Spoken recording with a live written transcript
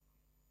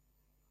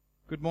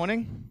Good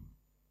morning.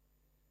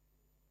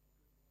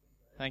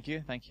 Thank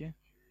you.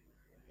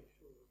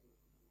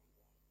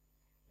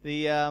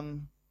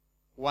 The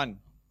 1,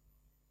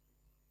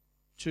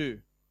 2,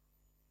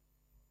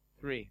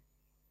 3.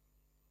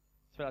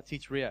 That's what I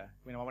teach Ria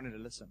when I wanted to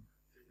listen.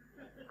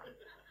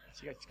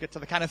 So you get to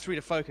the count of 3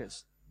 to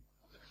focus.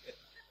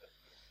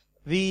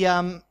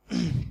 I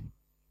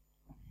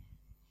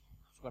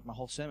forgot my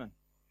whole sermon.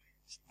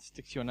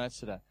 Stick to your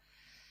notes today.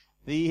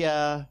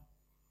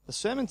 The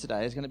sermon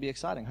today is going to be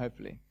exciting,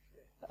 hopefully.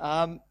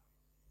 The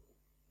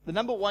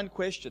number one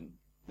question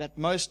that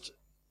most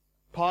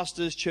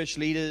pastors, church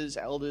leaders,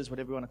 elders,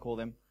 whatever you want to call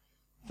them,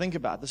 think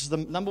about. This is the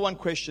number one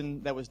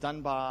question that was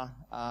done by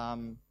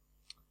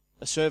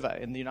a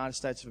survey in the United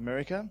States of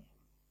America,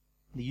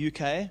 the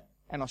UK,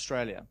 and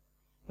Australia.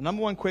 The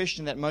number one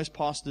question that most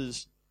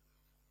pastors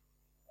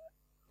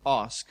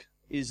ask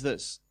is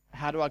this: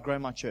 how do I grow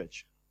my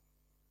church?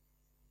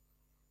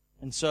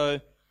 And so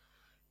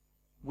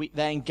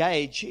they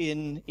engage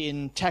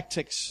in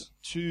tactics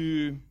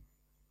to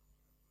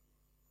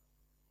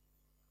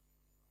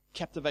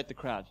captivate the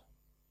crowd.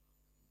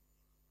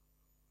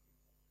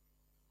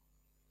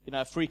 You know,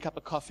 a free cup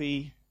of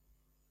coffee,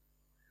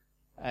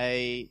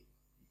 a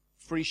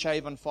free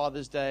shave on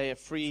Father's Day, a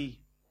free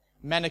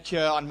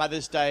manicure on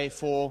Mother's Day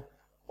for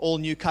all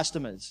new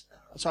customers.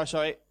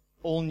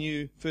 All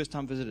new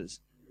first-time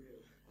visitors.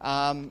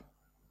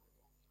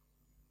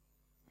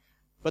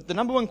 But the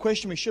number one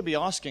question we should be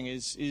asking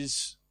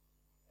is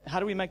how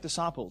do we make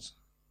disciples?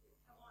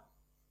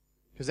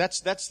 Because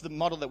that's the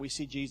model that we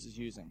see Jesus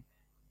using.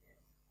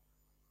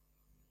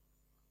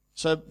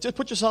 So just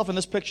put yourself in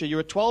this picture.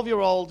 You're a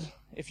 12-year-old.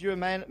 If you're a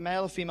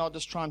male or female,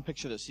 just try and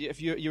picture this. If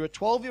you're a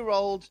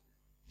 12-year-old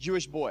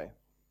Jewish boy,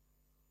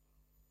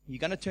 you're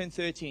going to turn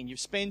 13. You've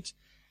spent,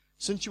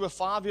 since you were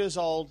 5 years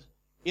old,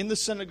 in the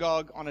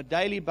synagogue on a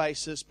daily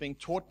basis being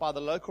taught by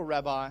the local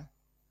rabbi,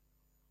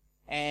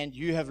 and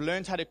you have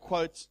learned how to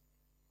quote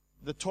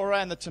the Torah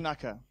and the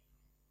Tanakh,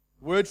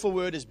 word for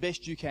word as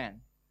best you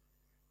can.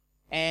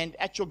 And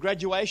at your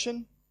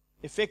graduation,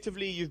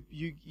 effectively,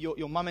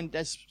 your mum and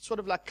dad's sort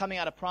of like coming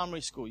out of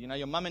primary school. You know,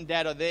 your mum and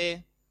dad are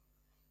there,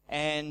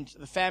 and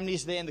the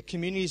family's there, and the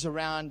community's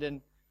around,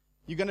 and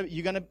you're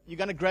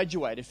gonna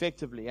graduate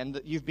effectively.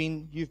 And you've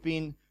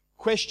been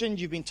questioned,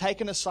 you've been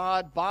taken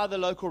aside by the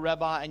local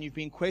rabbi, and you've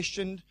been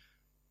questioned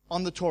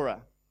on the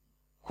Torah.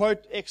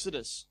 Quote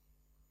Exodus,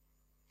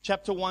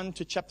 chapter 1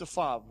 to chapter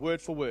 5,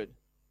 word for word.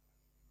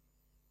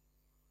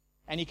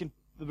 And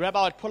the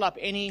rabbi would pull up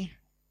any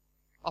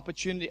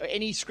opportunity, or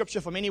any scripture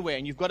from anywhere,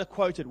 and you've got to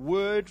quote it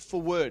word for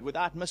word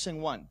without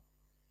missing one.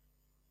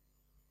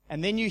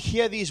 And then you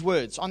hear these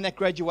words on that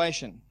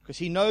graduation, because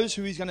he knows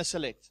who he's going to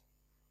select.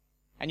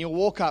 And you'll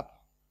walk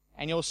up,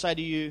 and he'll say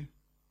to you,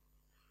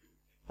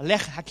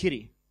 Lech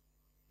Hakiri,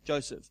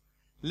 Joseph.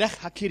 Lech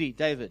Hakiri,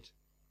 David.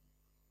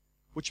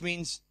 Which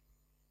means,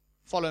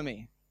 follow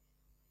me.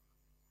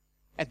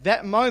 At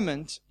that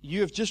moment, you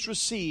have just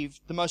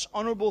received the most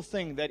honorable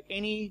thing that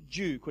any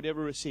Jew could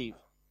ever receive.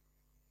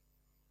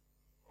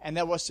 And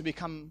that was to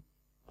become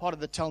part of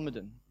the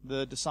Talmudim,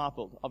 the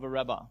disciple of a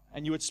rabbi.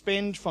 And you would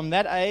spend from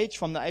that age,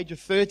 from the age of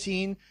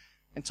 13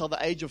 until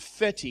the age of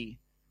 30,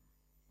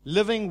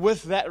 living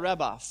with that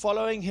rabbi,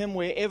 following him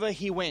wherever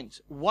he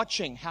went,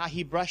 watching how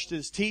he brushed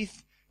his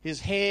teeth,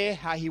 his hair,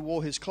 how he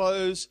wore his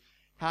clothes,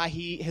 how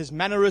his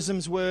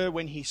mannerisms were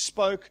when he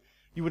spoke.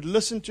 You would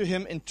listen to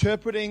him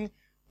interpreting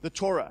the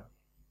Torah.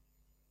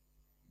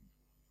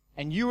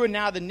 And you are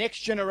now the next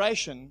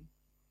generation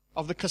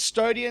of the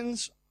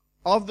custodians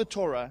of the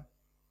Torah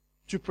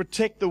to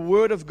protect the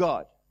Word of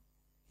God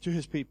to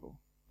His people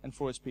and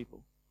for His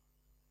people.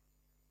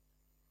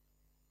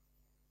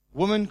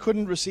 Women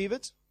couldn't receive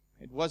it.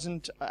 It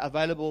wasn't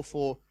available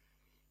for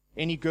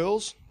any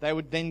girls. They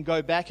would then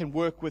go back and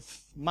work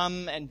with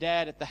mum and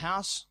dad at the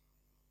house,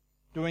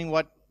 doing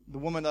what the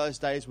woman those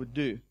days would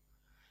do.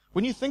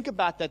 When you think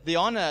about that, the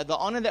honor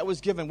that was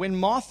given, when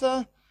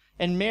Martha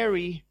and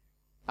Mary,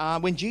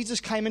 when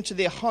Jesus came into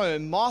their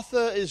home,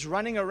 Martha is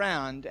running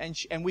around,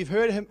 and we've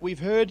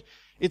heard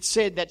it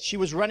said that she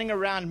was running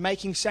around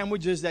making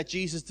sandwiches that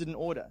Jesus didn't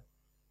order.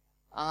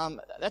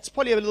 That's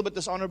probably a little bit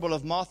dishonorable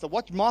of Martha.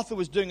 What Martha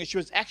was doing is she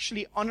was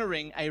actually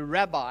honoring a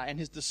rabbi and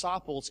his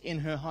disciples in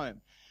her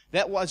home.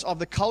 That was of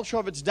the culture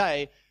of its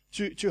day.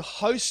 To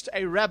host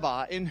a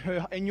rabbi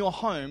in your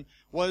home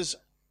was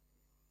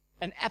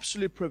an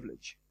absolute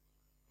privilege.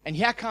 And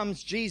here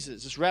comes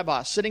Jesus, this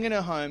rabbi, sitting in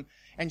her home,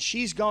 and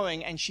she's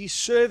going and she's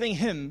serving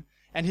him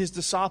and his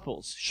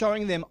disciples,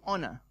 showing them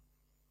honor.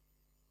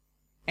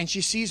 And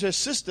she sees her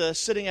sister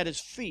sitting at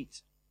his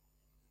feet.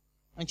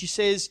 And she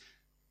says, "Do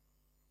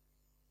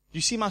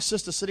you see my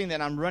sister sitting there,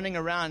 and I'm running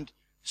around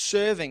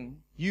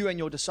serving you and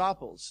your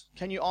disciples?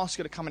 Can you ask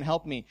her to come and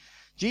help me?"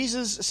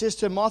 Jesus says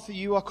to her, "Martha,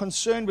 you are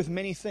concerned with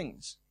many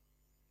things.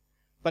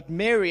 But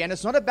Mary," and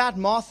it's not about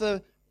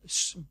Martha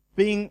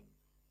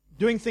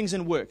doing things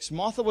in works.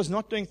 Martha was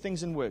not doing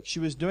things in works. She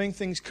was doing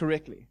things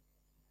correctly.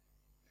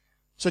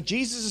 So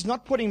Jesus is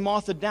not putting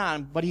Martha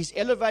down, but He's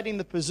elevating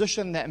the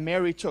position that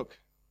Mary took.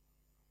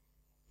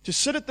 To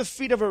sit at the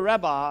feet of a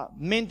rabbi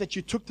meant that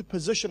you took the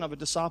position of a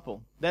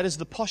disciple. That is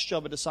the posture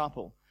of a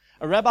disciple.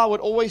 A rabbi would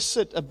always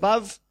sit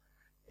above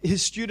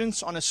his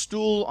students on a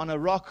stool, on a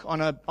rock, on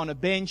a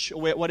bench,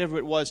 or whatever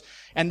it was,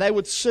 and they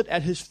would sit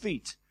at his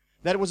feet.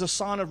 That was a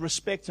sign of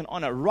respect and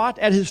honor, right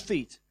at his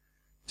feet,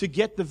 to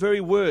get the very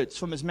words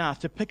from his mouth,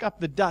 to pick up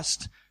the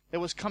dust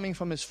that was coming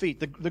from his feet.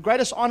 The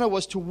greatest honor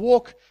was to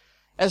walk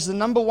as the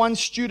number one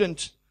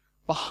student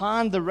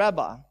behind the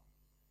rabbi,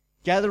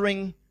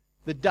 gathering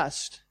the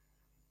dust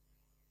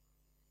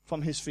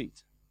from his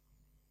feet.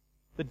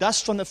 The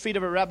dust from the feet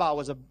of a rabbi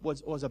was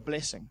a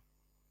blessing.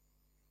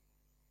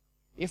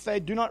 If they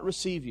do not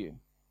receive you,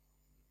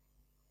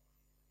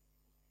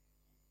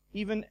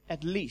 even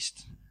at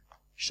least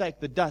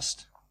shake the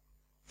dust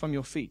from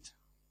your feet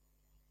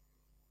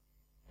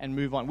and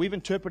move on. We've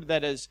interpreted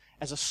that as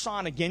a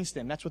sign against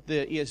them. That's what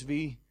the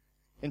ESV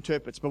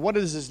interprets. But what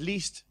it is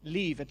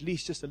leave at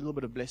least just a little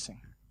bit of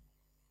blessing.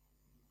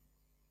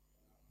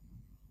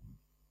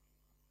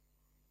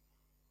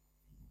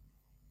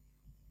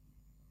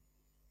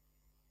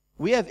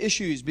 We have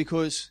issues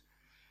because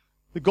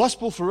the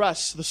gospel for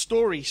us, the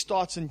story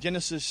starts in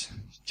Genesis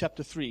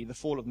chapter 3, the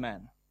fall of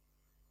man.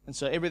 And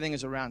so everything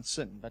is around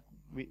sin. But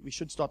we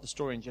should start the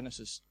story in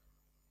Genesis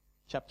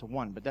chapter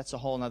 1. But that's a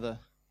whole other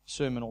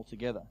sermon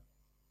altogether.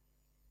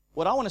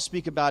 What I want to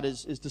speak about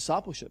is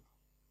discipleship.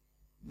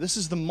 This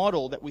is the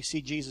model that we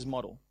see Jesus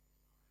model.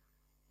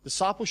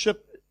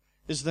 Discipleship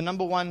is the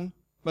number one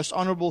most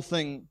honorable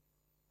thing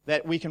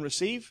that we can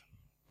receive.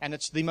 And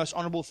it's the most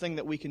honorable thing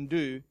that we can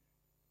do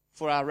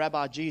for our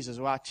Rabbi Jesus,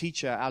 or our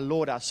teacher, our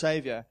Lord, our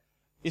Savior,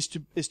 is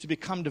to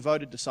become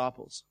devoted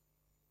disciples.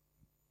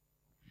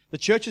 The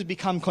church has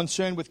become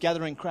concerned with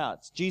gathering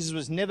crowds. Jesus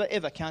was never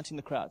ever counting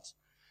the crowds.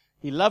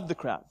 He loved the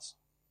crowds.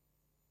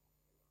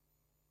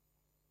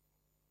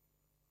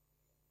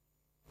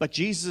 But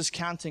Jesus is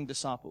counting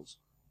disciples.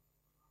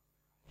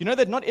 You know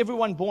that not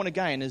everyone born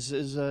again is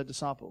a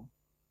disciple.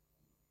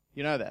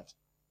 You know that.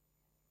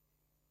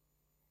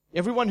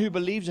 Everyone who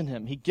believes in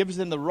Him, He gives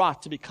them the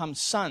right to become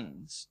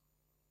sons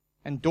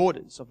and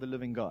daughters of the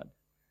living God.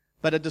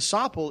 But a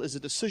disciple is a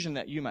decision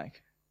that you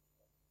make.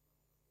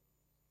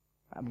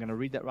 I'm going to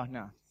read that right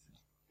now.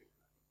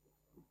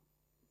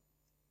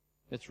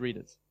 Let's read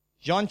it.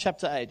 John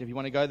chapter 8, if you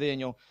want to go there in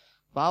your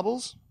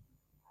Bibles.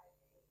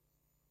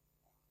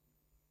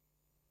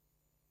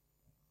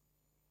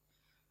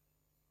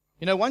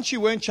 You know, once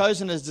you weren't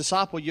chosen as a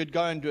disciple, you'd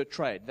go and do a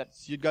trade.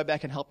 You'd go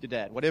back and help your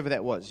dad, whatever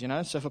that was, you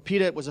know. So for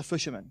Peter, it was a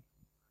fisherman.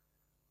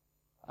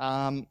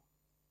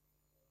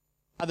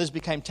 Others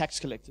became tax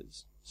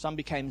collectors. Some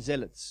became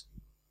zealots.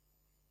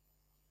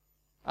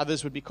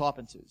 Others would be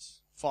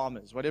carpenters,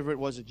 farmers. Whatever it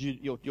was that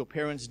your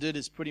parents did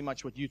is pretty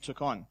much what you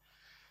took on.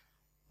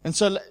 And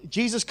so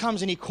Jesus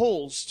comes and He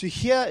calls to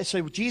hear.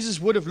 So Jesus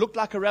would have looked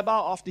like a rabbi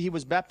after He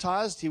was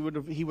baptized. He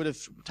would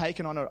have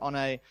taken on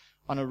a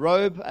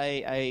robe,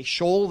 a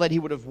shawl that he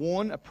would have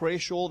worn, a prayer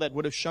shawl that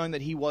would have shown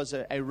that he was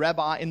a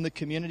rabbi in the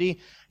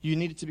community. You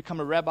needed to become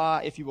a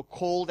rabbi if you were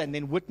called and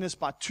then witnessed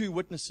by two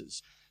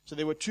witnesses. So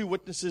there were two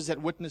witnesses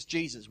that witnessed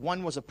Jesus.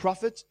 One was a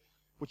prophet,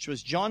 which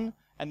was John,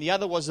 and the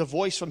other was a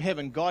voice from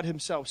heaven, God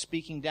Himself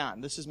speaking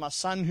down. This is my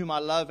Son whom I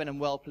love and am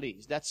well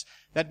pleased.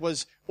 That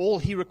was all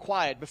He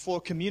required before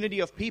a community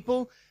of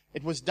people.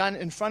 It was done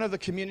in front of the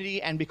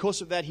community, and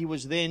because of that, He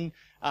was then,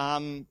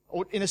 in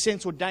a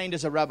sense, ordained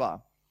as a rabbi.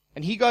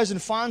 And He goes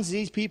and finds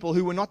these people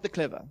who were not the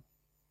clever.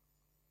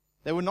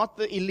 They were not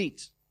the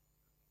elite.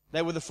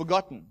 They were the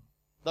forgotten.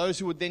 Those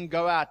who would then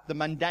go out, the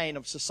mundane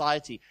of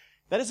society.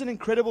 That is an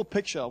incredible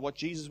picture of what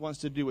Jesus wants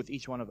to do with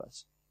each one of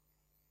us.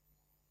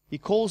 He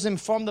calls them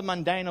from the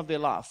mundane of their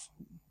life,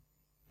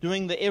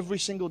 doing the every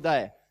single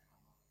day.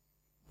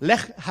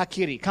 Lech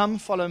hakiri, come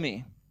follow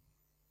me.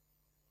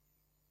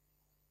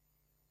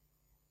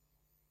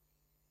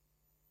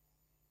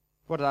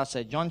 What did I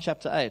say? John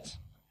chapter 8.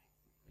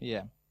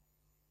 Yeah.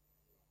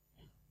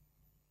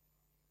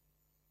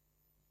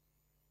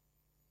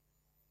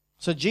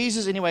 So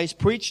Jesus, anyways,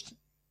 preached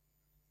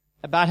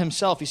about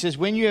Himself. He says,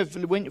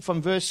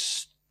 from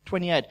verse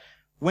 28,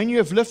 when you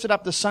have lifted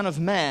up the Son of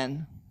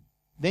Man,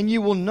 then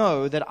you will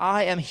know that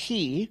I am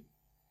He,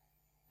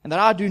 and that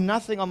I do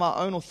nothing on my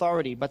own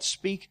authority, but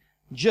speak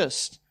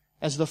just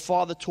as the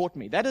Father taught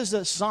me. That is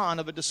a sign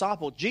of a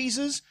disciple.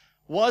 Jesus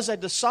was a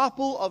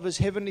disciple of His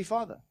Heavenly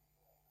Father.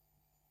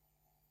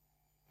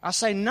 I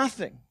say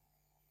nothing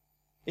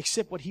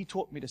except what He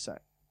taught me to say.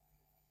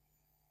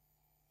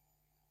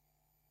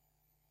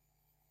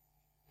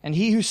 And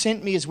He who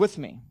sent me is with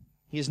me.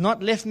 He has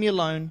not left me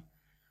alone,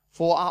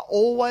 for I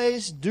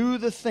always do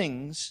the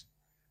things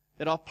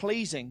that are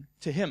pleasing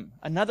to Him.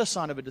 Another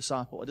sign of a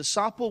disciple. A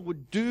disciple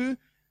would do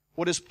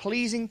what is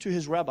pleasing to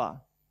his rabbi.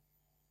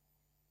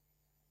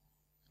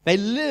 They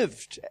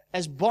lived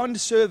as bond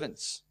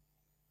servants,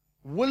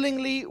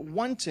 willingly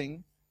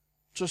wanting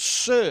to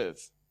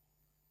serve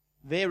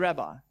their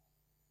rabbi,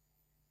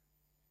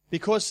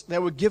 because they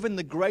were given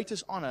the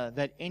greatest honor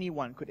that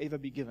anyone could ever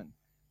be given,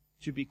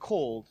 to be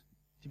called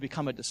to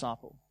become a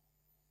disciple.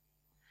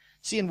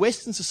 See, in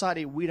Western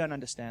society, we don't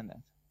understand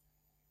that.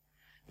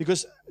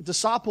 Because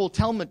disciple,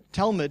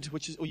 Talmud,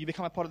 which is, or you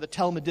become a part of the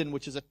Talmudim,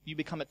 which is you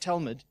become a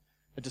Talmud,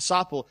 a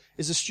disciple,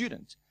 is a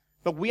student.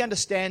 But we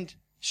understand,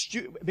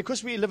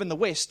 because we live in the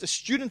West, a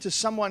student is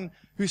someone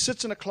who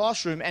sits in a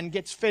classroom and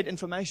gets fed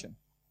information.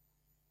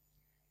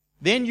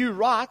 Then you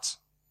write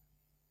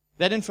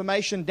that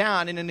information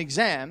down in an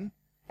exam,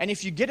 and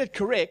if you get it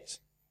correct,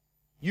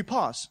 you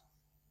pass.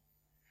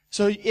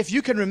 So if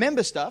you can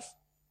remember stuff,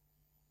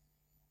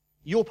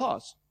 you'll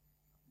pass.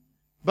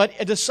 But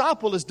a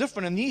disciple is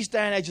different. In these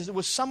day and ages, it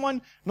was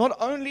someone not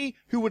only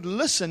who would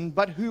listen,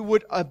 but who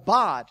would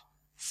abide,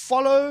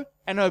 follow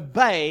and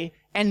obey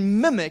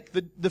and mimic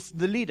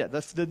the leader,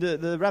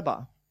 the rabbi,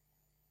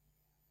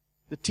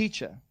 the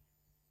teacher.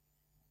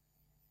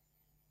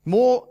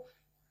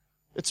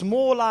 It's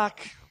more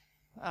like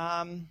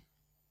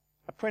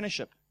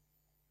apprenticeship.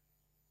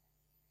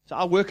 So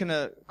I work in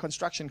a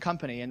construction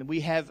company, and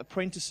we have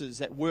apprentices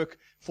that work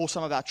for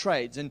some of our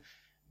trades. And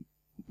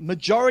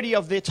majority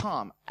of their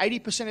time,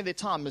 80% of their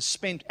time, is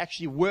spent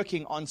actually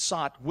working on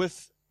site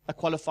with a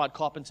qualified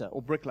carpenter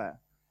or bricklayer.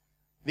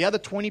 The other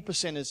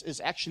 20%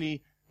 is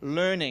actually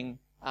learning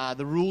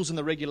the rules and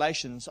the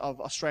regulations of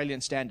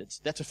Australian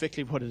standards. That's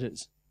effectively what it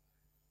is.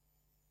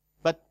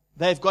 But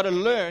they've got to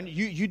learn.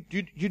 You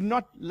do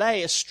not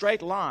lay a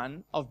straight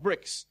line of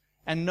bricks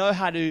and know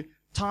how to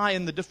tie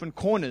in the different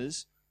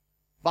corners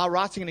by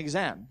writing an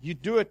exam. You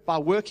do it by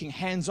working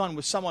hands-on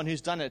with someone who's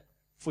done it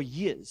for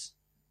years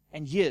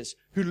and years,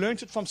 who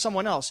learned it from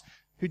someone else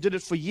who did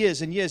it for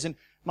years and years. And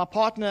my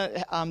partner,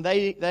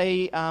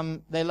 they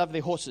love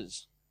their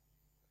horses.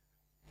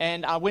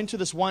 And I went to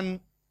this one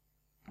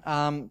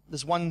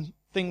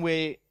thing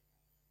where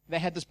they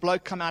had this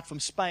bloke come out from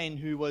Spain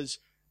who was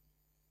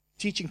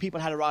teaching people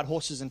how to ride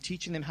horses and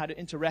teaching them how to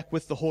interact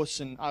with the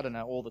horse, and I don't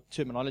know all the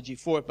terminology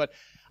for it, but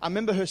I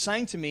remember her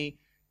saying to me,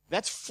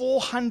 that's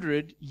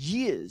 400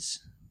 years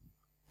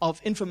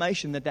of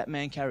information that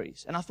man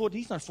carries. And I thought,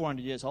 he's not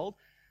 400 years old.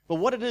 But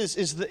what it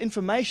is the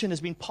information has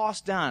been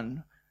passed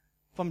down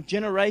from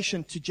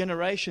generation to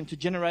generation to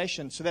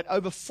generation, so that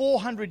over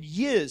 400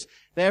 years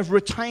they have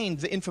retained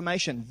the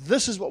information.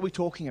 This is what we're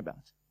talking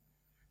about.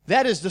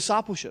 That is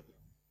discipleship.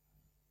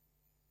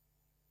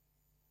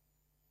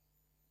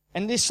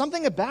 And there's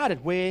something about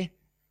it where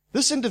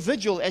this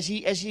individual, as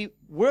he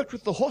worked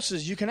with the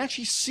horses, you can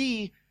actually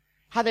see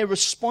how they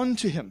respond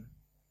to him.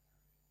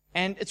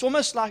 And it's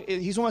almost like,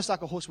 he's almost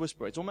like a horse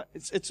whisperer.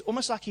 It's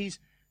almost like he's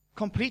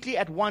completely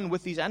at one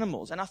with these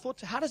animals. And I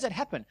thought, how does that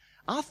happen?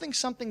 I think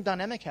something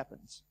dynamic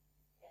happens.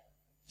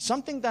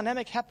 Something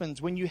dynamic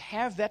happens when you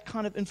have that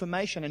kind of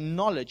information and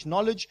knowledge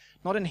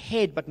not in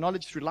head, but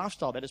knowledge through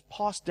lifestyle that is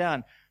passed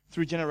down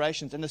through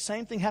generations. And the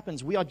same thing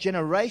happens. We are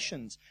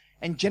generations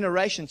and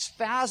generations,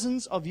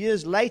 thousands of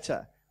years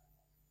later.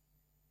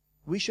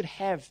 We should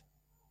have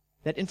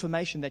that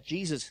information that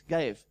Jesus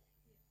gave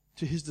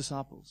to his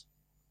disciples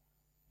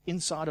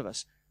inside of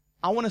us.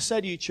 I want to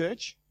say to you,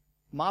 church,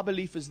 my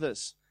belief is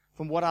this,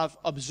 from what I've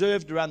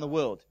observed around the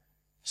world,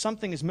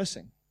 something is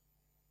missing.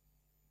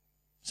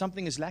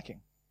 Something is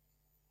lacking.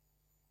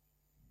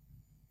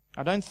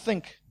 I don't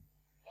think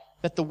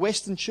that the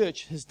Western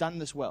church has done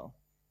this well.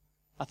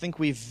 I think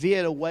we've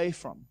veered away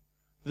from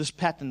this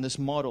pattern, this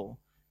model,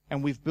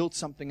 and we've built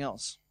something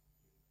else.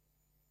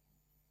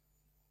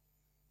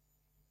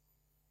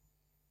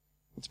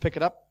 Let's pick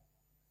it up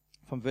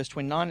from verse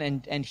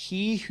 29. And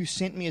he who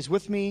sent me is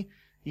with me.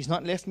 He's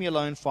not left me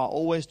alone, for I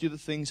always do the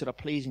things that are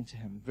pleasing to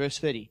him. Verse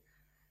 30.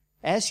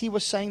 As he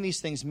was saying these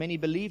things, many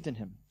believed in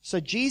him. So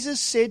Jesus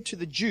said to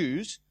the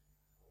Jews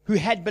who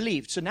had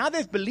believed. So now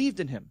they've believed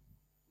in him.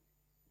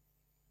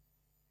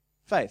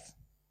 Faith.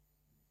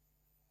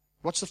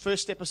 What's the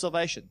first step of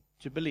salvation?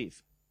 To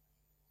believe.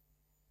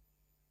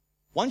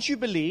 Once you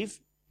believe,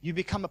 you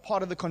become a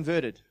part of the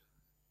converted.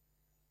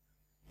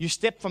 You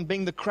step from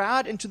being the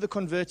crowd into the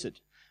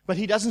converted. But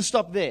he doesn't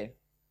stop there.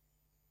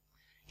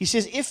 He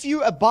says, if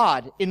you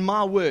abide in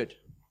my word.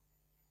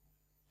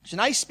 So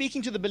now he's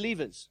speaking to the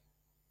believers.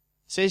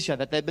 Says here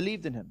that they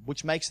believed in him,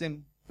 which makes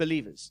them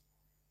believers.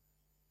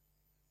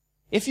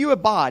 If you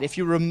abide, if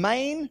you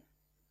remain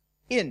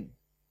in,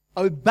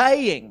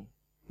 obeying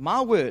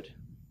my word,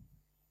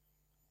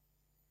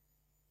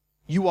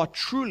 you are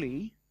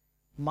truly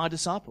my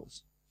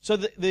disciples. So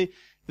the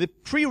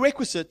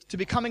prerequisite to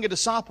becoming a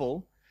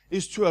disciple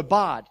is to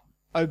abide,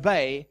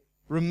 obey,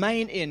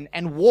 remain in,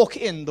 and walk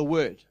in the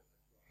word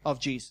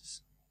of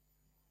Jesus.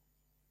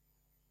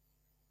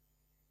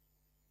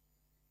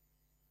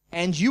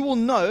 And you will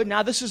know,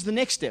 now this is the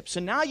next step. So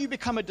now you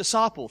become a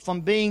disciple,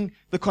 from being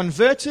the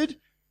converted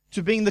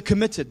to being the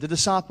committed, the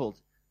discipled.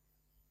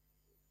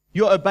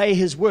 You obey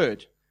his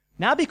word.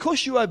 Now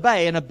because you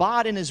obey and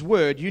abide in his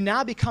word, you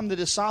now become the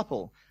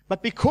disciple.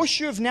 But because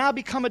you have now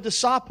become a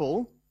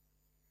disciple,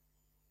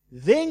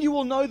 then you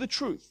will know the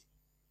truth.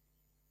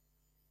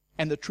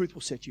 And the truth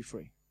will set you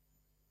free.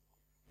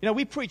 You know,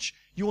 we preach,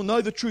 you will know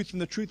the truth and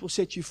the truth will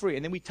set you free.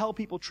 And then we tell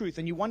people truth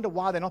and you wonder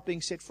why they're not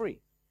being set free.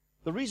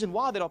 The reason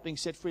why they're not being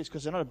set free is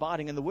because they're not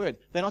abiding in the word.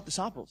 They're not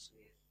disciples.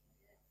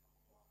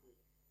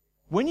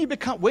 When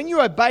you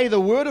obey the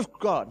Word of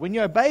God, when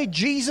you obey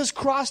Jesus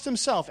Christ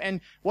Himself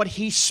and what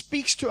He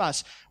speaks to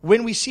us,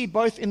 when we see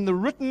both in the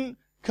written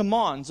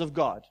commands of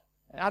God.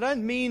 I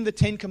don't mean the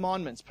 10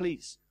 Commandments,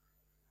 please.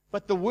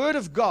 But the Word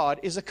of God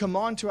is a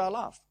command to our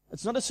life.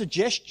 It's not a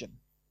suggestion.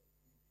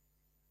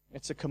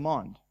 It's a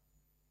command.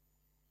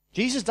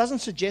 Jesus doesn't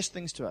suggest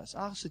things to us.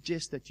 I'll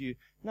suggest that you...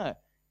 No.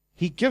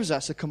 He gives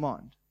us a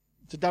command.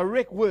 It's a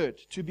direct word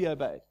to be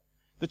obeyed.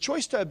 The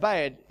choice to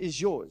obey it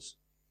is yours.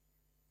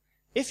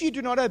 If you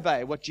do not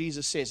obey what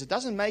Jesus says, it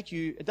doesn't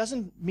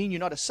mean you're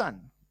not a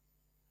son.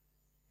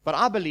 But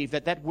I believe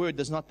that word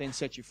does not then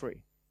set you free.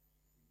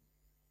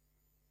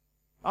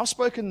 I've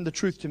spoken the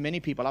truth to many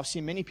people. I've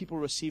seen many people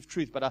receive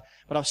truth, but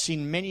I've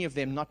seen many of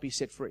them not be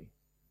set free.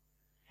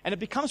 And it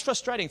becomes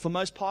frustrating for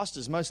most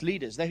pastors, most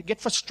leaders. They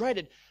get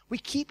frustrated. We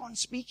keep on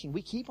speaking.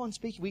 We keep on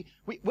speaking.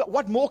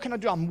 What more can I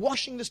do? I'm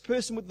washing this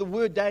person with the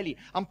word daily.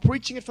 I'm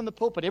preaching it from the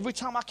pulpit. Every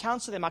time I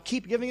counsel them, I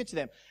keep giving it to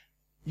them.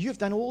 You've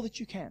done all that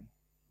you can.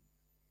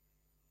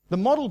 The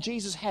model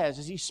Jesus has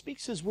is He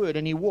speaks His word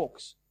and He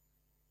walks.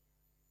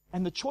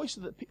 And the choice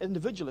of the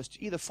individual is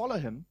to either follow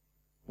Him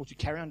or to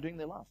carry on doing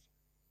their life.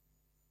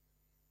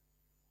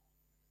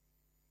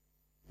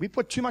 We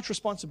put too much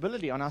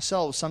responsibility on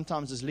ourselves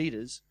sometimes as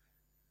leaders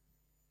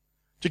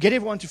to get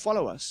everyone to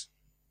follow us.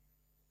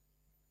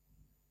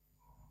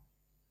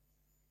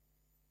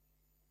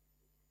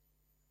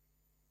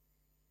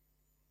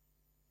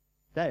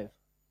 Dave.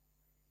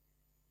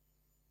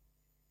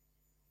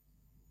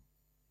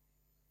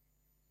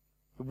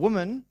 The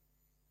woman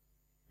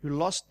who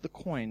lost the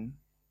coin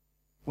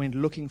went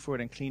looking for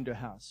it and cleaned her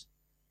house.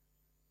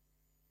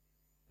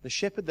 The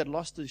shepherd that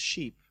lost his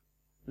sheep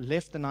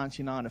left the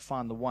 99 to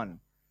find the one,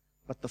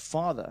 but the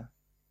father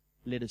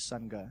let his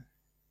son go.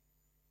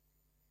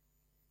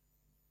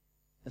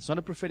 It's not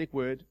a prophetic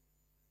word.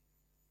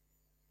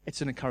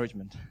 It's an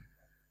encouragement.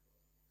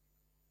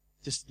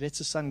 Just let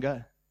the son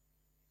go.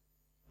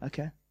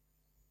 Okay.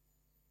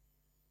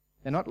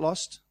 They're not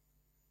lost.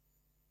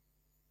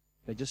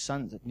 They're just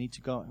sons that need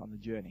to go on the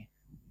journey.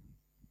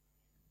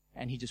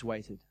 And he just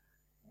waited.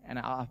 And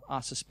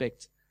I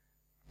suspect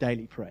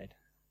daily prayed.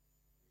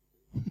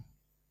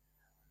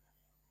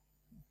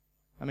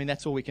 I mean,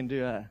 that's all we can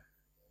do.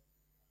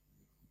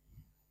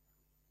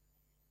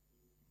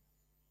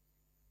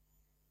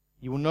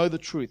 You will know the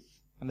truth,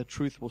 and the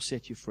truth will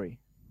set you free.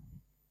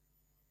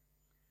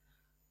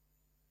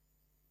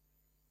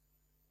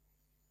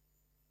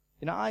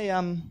 You know,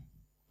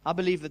 I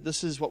believe that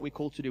this is what we're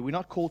called to do. We're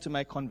not called to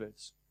make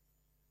converts.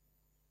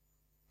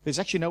 There's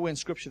actually nowhere in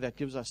Scripture that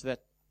gives us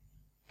that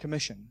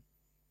commission.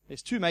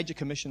 There's 2 major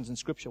commissions in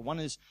Scripture. One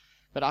is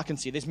that I can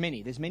see. There's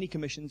many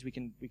commissions. We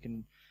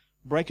can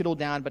break it all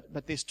down,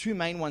 but there's 2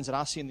 main ones that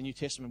I see in the New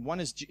Testament.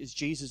 One is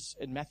Jesus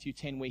in Matthew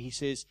 10, where He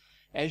says,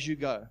 as you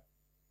go,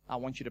 I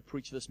want you to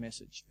preach this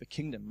message. The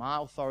kingdom,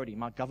 my authority,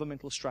 my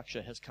governmental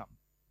structure has come.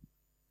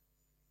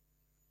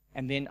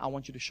 And then I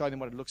want you to show them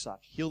what it looks like.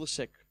 Heal the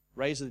sick,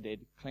 raise the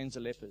dead, cleanse the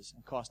lepers,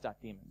 and cast out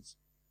demons.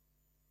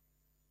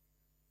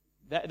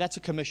 That's a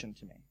commission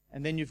to me.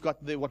 And then you've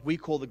got what we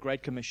call the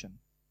Great Commission,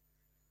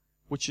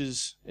 which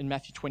is in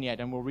Matthew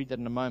 28, and we'll read that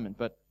in a moment.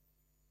 But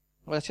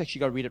let's actually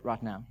go read it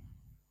right now.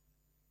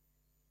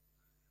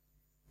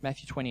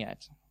 Matthew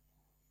 28.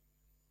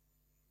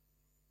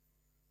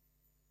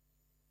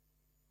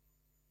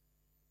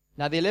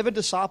 Now the 11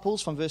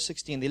 disciples, from verse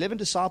 16, the 11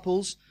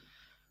 disciples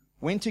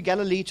went to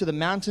Galilee to the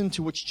mountain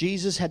to which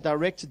Jesus had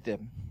directed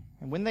them.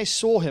 And when they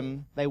saw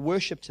Him, they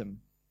worshipped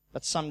Him,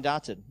 but some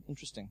doubted.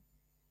 Interesting.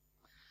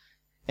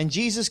 And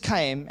Jesus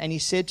came and He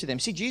said to them,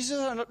 see, Jesus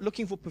is not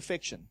looking for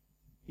perfection.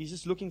 He's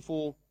just looking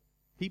for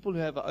people who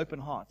have an open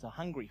heart, a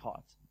hungry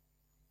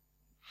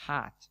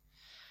heart.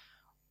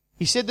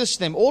 He said this to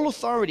them, all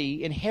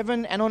authority in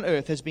heaven and on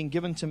earth has been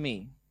given to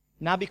me.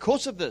 Now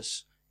because of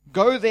this,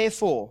 go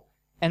therefore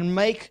and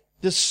make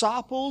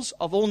disciples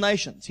of all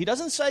nations. He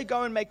doesn't say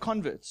go and make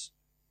converts.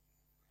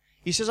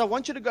 He says, I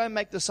want you to go and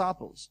make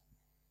disciples.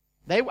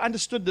 They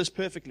understood this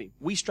perfectly.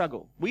 We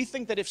struggle. We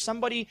think that if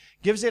somebody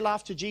gives their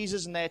life to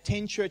Jesus and they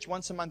attend church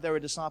once a month, they're a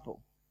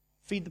disciple.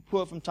 Feed the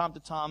poor from time to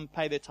time,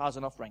 pay their tithes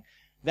and offering.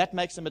 That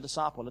makes them a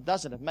disciple. It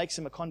doesn't. It makes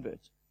them a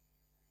convert.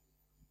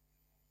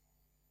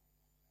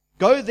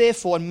 Go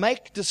therefore and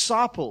make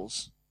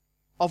disciples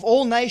of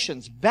all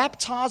nations,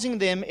 baptizing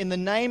them in the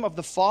name of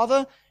the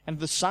Father and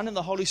the Son and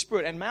the Holy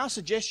Spirit. And may I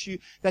suggest to you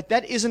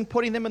that isn't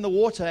putting them in the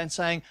water and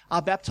saying,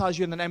 I baptize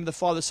you in the name of the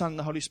Father, Son, and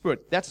the Holy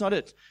Spirit. That's not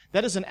it.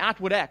 That is an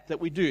outward act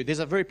that we do. There's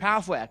a very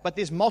powerful act, but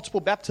there's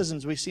multiple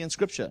baptisms we see in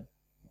Scripture.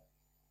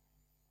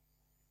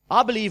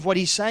 I believe what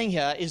he's saying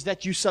here is that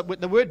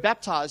the word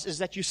baptize is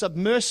that you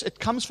submerse. It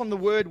comes from the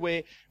word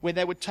where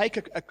they would take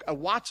a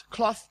white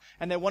cloth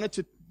and they wanted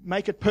to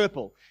make it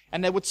purple.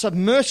 And they would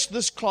submerge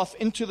this cloth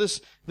into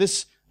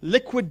this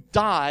liquid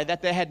dye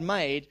that they had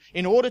made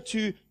in order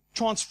to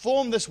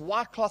transform this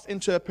white cloth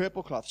into a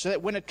purple cloth. So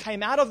that when it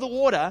came out of the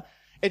water,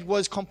 it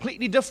was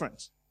completely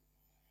different.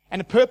 And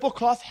a purple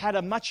cloth had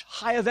a much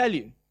higher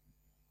value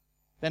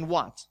than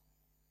white.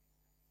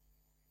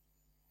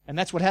 And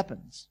that's what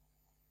happens.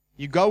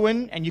 You go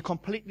in and you're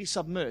completely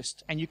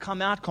submersed, and you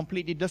come out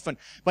completely different.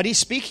 But he's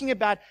speaking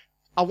about,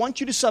 I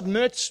want you to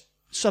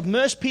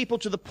submerge people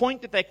to the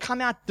point that they come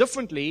out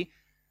differently.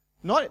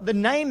 Not, the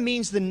name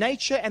means the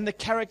nature and the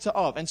character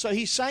of. And so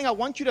he's saying, I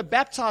want you to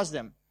baptize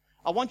them.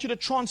 I want you to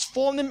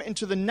transform them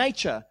into the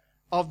nature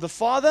of the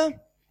Father,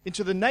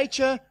 into the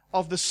nature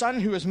of the Son,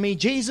 who is me,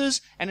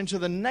 Jesus, and into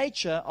the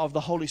nature of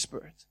the Holy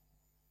Spirit.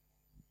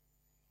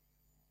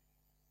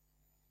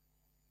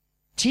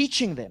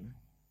 Teaching them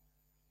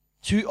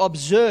to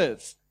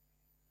observe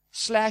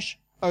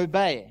 /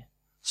 obey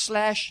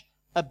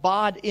 /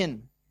 abide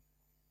in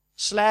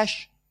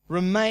 /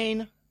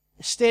 remain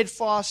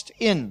steadfast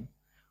in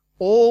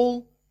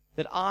all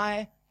that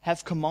I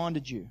have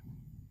commanded you.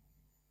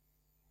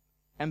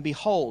 And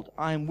behold,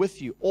 I am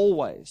with you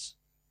always,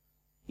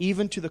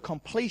 even to the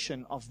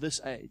completion of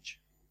this age.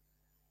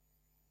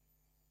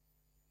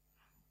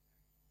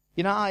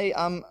 You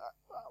know,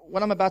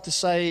 what I'm about to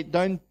say,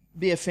 don't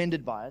be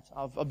offended by it.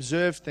 I've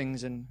observed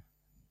things and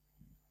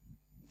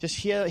just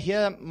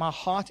hear my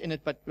heart in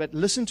it, but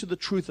listen to the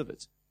truth of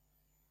it.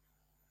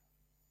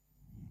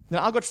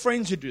 Now, I've got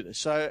friends who do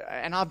this,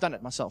 and I've done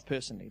it myself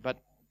personally,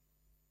 but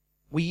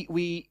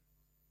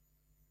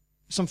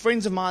some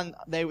friends of mine,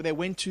 they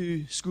went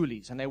to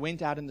schoolies and they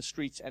went out in the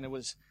streets and it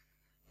was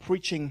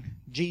preaching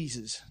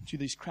Jesus to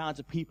these crowds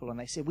of people, and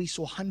they said, we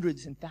saw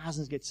hundreds and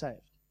thousands get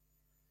saved.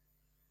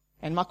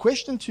 And my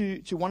question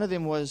to one of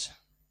them was,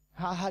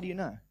 how do you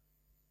know?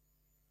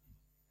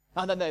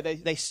 No,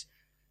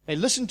 they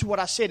listened to what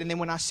I said, and then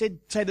when I said,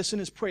 say the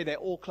sinner's prayer, they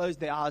all closed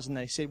their eyes and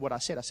they said what I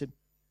said. I said,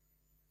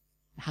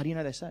 how do you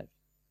know they're saved?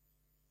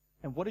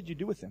 And what did you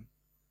do with them?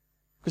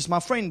 Because my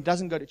friend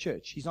doesn't go to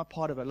church. He's not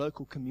part of a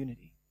local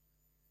community.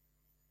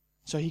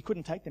 So he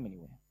couldn't take them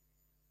anywhere.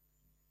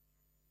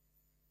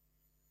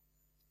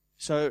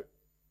 So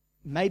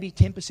maybe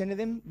 10% of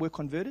them were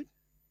converted.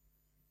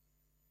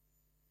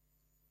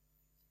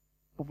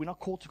 But we're not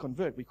called to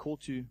convert. We're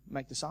called to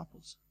make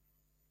disciples.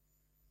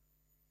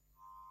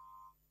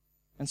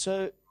 And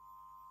so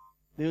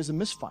there was a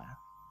misfire.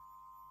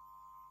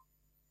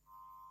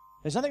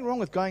 There's nothing wrong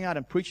with going out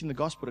and preaching the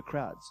gospel to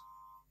crowds.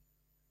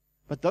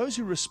 But those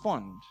who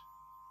respond,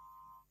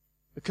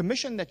 the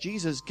commission that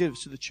Jesus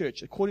gives to the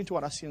church, according to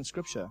what I see in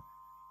Scripture,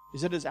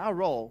 is that it is our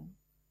role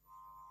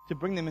to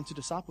bring them into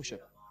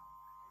discipleship.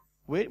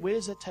 Where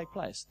does that take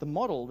place? The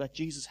model that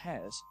Jesus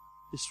has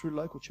is through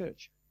local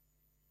church.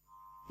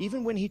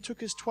 Even when he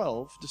took his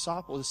 12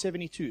 disciples,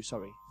 72,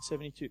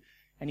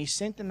 and he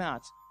sent them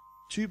out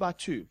 2 by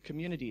 2,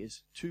 community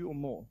is 2 or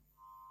more.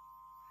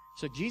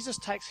 So Jesus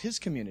takes his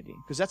community,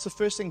 because that's the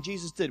first thing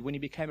Jesus did when he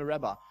became a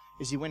rabbi,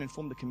 is he went and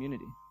formed a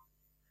community.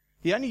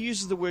 He only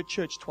uses the word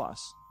church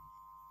twice,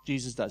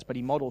 Jesus does, but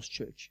he models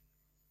church.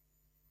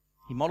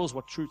 He models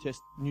what true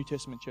New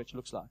Testament church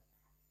looks like.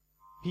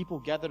 People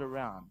gathered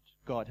around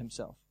God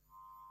himself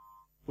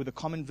with a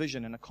common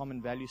vision and a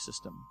common value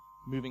system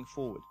moving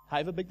forward,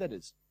 however big that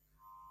is.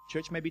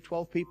 Church may be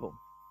 12 people.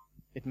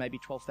 It may be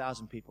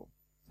 12,000 people.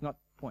 It's not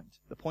the point.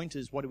 The point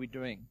is, what are we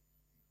doing?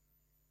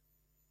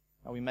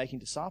 Are we making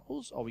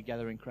disciples, or are we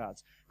gathering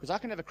crowds? Because I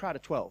can have a crowd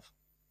of 12.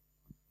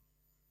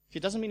 It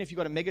doesn't mean if you've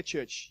got a mega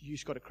church,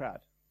 you've got a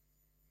crowd.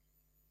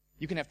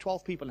 You can have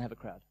 12 people and have a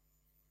crowd.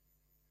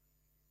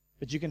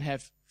 But you can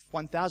have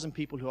 1,000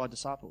 people who are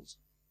disciples.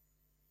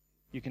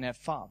 You can have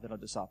 5 that are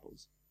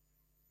disciples.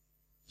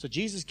 So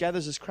Jesus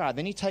gathers his crowd.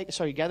 Then he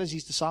gathers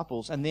his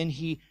disciples, and then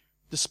he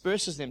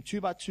disperses them 2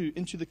 by 2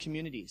 into the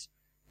communities.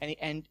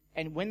 And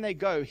when they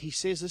go, he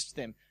says this to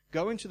them: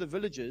 go into the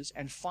villages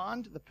and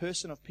find the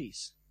person of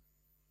peace.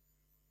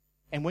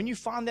 And when you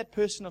find that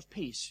person of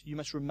peace, you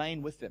must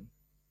remain with them.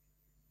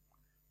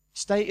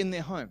 Stay in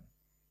their home.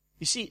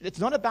 You see, it's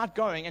not about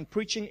going and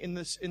preaching in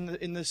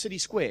the city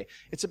square.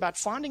 It's about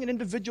finding an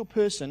individual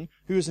person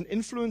who is an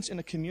influence in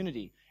a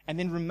community, and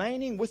then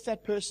remaining with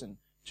that person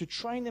to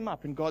train them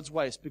up in God's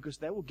ways, because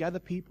they will gather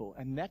people,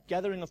 and that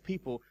gathering of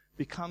people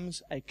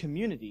becomes a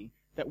community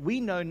that we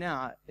know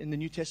now in the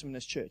New Testament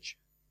as church.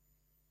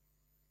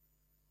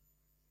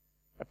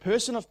 A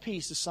person of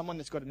peace is someone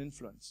that's got an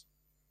influence.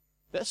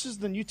 This is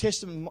the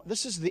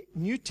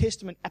New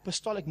Testament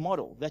apostolic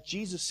model that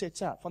Jesus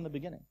sets out from the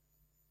beginning.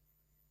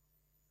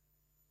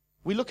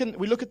 We look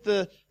at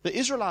the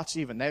Israelites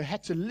even. They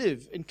had to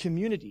live in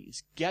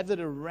communities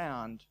gathered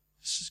around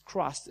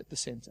Christ at the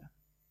center.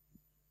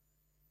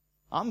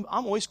 I'm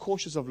always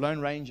cautious of Lone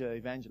Ranger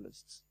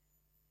evangelists.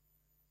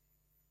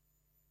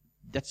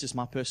 That's just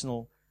my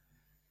personal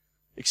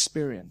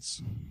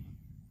experience,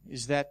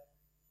 is that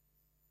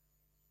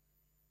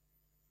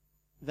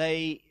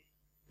they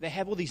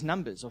have all these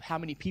numbers of how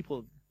many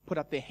people put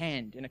up their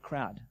hand in a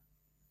crowd.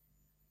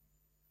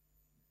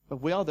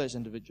 But where are those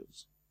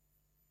individuals?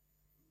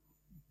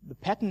 The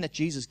pattern that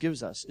Jesus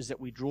gives us is that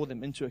we draw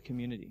them into a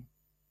community.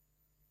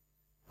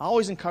 I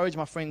always encourage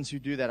my friends who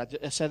do that.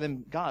 I say to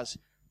them, guys,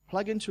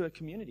 plug into a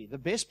community. The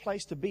best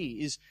place to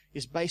be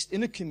is based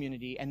in a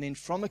community, and then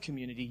from a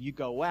community you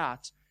go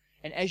out,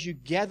 and as you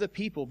gather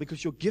people,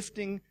 because your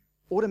gifting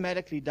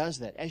automatically does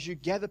that. As you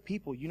gather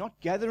people, you're not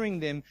gathering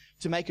them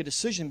to make a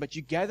decision, but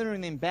you're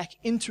gathering them back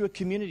into a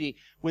community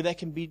where they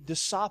can be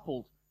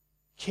discipled,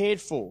 cared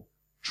for,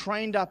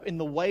 trained up in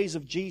the ways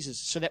of Jesus,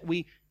 so that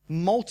we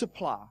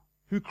multiply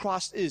who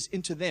Christ is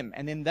into them.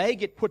 And then they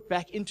get put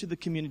back into the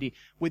community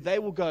where they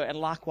will go and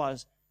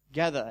likewise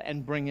gather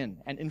and bring in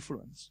and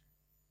influence.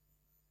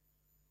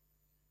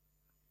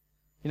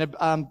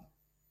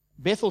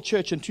 Bethel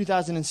Church in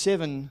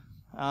 2007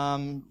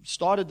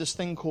 started this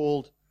thing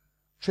called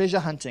treasure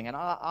hunting. And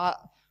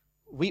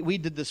we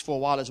did this for a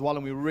while as well,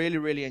 and we really,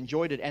 really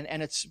enjoyed it.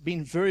 And it's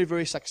been very,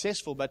 very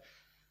successful. But,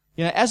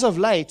 as of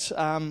late,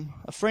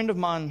 a friend of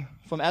mine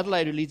from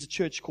Adelaide who leads a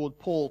church called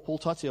Paul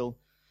Totil,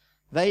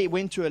 they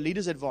went to a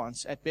leaders'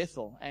 advance at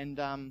Bethel, and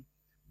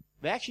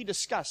they actually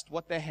discussed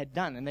what they had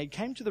done. And they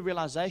came to the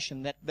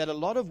realization that a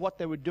lot of what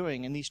they were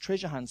doing in these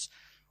treasure hunts,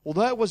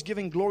 although it was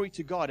giving glory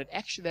to God,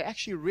 they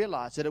actually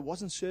realized that it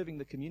wasn't serving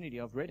the community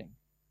of Reading.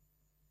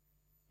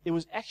 It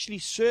was actually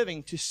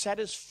serving to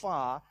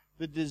satisfy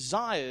the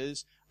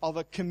desires of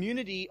a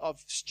community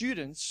of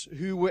students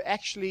who were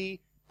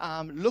actually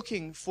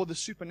looking for the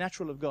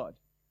supernatural of God.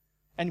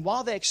 And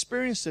while they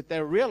experienced it,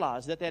 they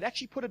realized that they had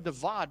actually put a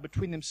divide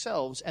between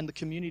themselves and the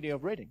community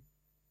of Reading.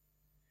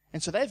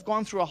 And so they've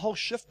gone through a whole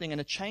shifting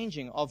and a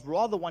changing of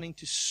rather wanting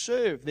to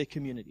serve their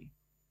community.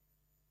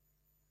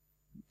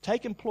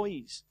 Take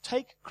employees,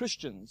 take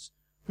Christians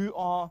who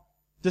are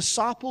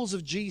disciples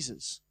of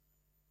Jesus,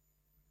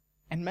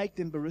 and make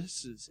them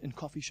baristas in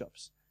coffee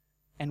shops,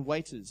 and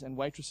waiters and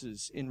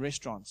waitresses in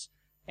restaurants,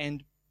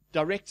 and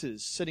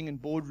directors sitting in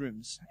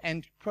boardrooms,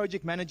 and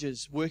project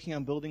managers working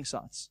on building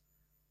sites.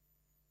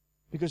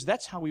 Because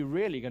that's how we're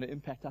really going to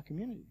impact our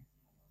community.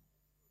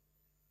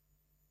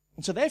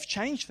 And so they've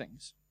changed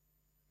things.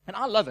 And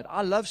I love it.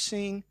 I love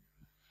seeing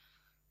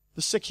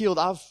the sick healed.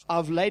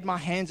 I've laid my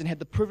hands and had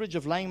the privilege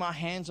of laying my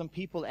hands on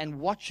people and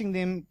watching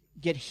them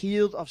get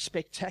healed of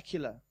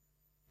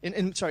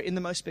in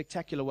the most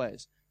spectacular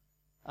ways.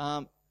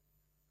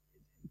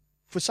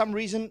 For some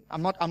reason,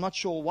 I'm not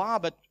sure why,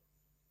 but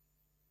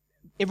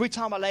every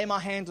time I lay my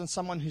hands on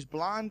someone who's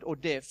blind or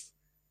deaf,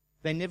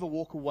 they never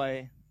walk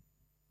away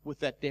with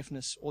that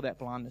deafness or that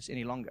blindness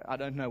any longer. I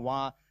don't know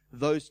why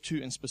those two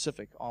in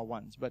specific are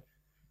ones, but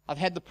I've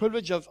had the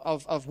privilege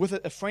of with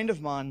a friend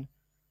of mine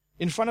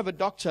in front of a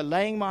doctor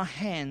laying my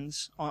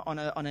hands on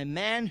a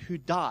man who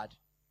died.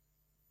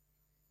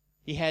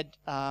 He had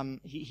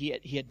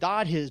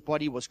died. His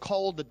body was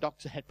cold. The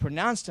doctor had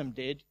pronounced him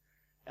dead.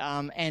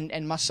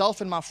 And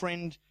myself and my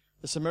friend,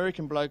 this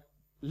American bloke,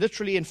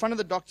 literally in front of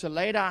the doctor,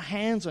 laid our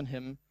hands on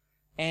him,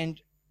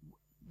 and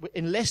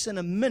in less than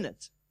a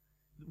minute,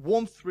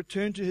 warmth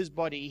returned to his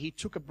body. He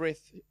took a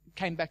breath,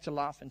 came back to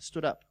life, and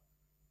stood up.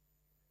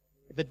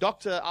 The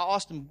doctor, I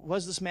asked him,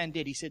 was this man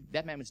dead? He said,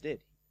 that man was dead.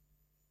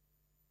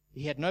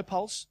 He had no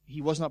pulse,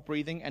 he was not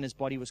breathing, and his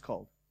body was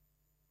cold.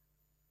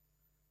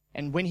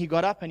 And when he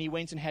got up and he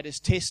went and had his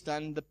test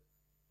done, the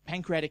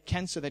pancreatic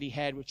cancer that he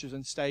had, which was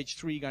in stage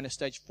 3 going to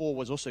stage 4,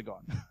 was also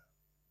gone.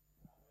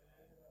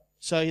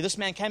 So this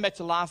man came back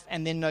to life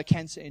and then no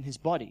cancer in his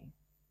body.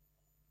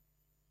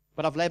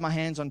 But I've laid my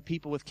hands on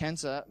people with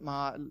cancer,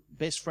 my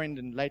best friend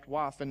and late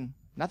wife, and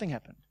nothing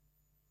happened.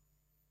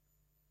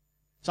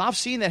 So I've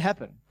seen that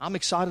happen. I'm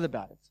excited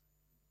about it.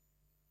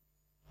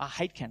 I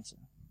hate cancer.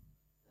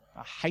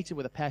 I hate it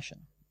with a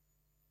passion.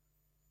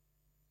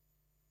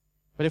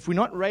 But if we're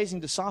not raising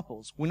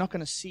disciples, we're not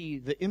going to see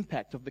the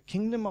impact of the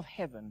kingdom of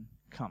heaven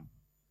come.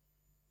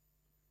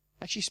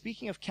 Actually,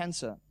 speaking of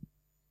cancer,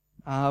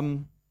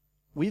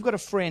 we've got a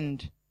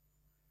friend.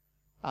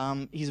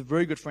 He's a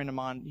very good friend of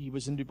mine. He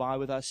was in Dubai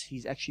with us.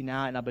 He's actually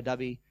now in Abu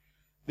Dhabi.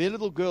 Their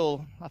little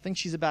girl, I think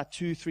she's about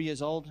 2-3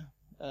 years old.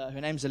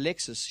 Her name's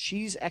Alexis.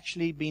 She's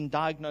actually been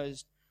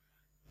diagnosed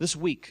this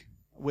week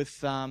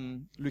with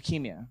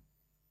leukemia.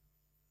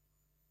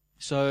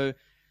 So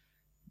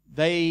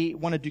they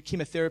want to do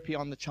chemotherapy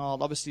on the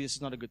child. Obviously, this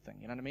is not a good thing.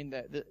 You know what I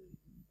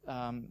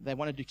mean? They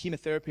want to do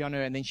chemotherapy on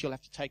her, and then she'll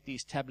have to take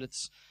these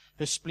tablets.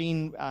 Her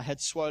spleen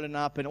had swollen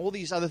up, and all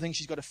these other things.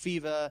 She's got a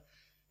fever.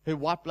 Her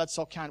white blood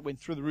cell count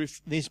went through the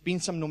roof. There's been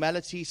some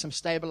normality, some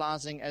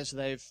stabilizing as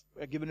they've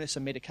given her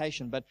some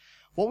medication. But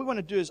what we want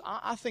to do is,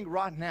 I think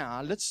right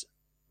now,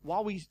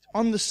 while we're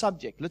on the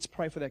subject, let's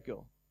pray for that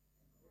girl.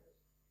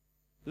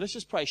 Let's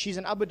just pray. She's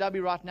in Abu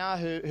Dhabi right now.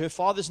 Her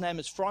father's name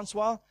is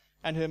Francois,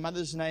 and her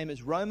mother's name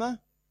is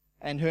Roma,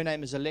 and her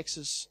name is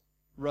Alexis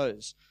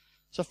Rose.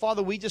 So,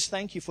 Father, we just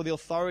thank you for the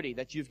authority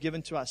that you've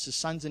given to us as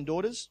sons and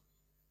daughters,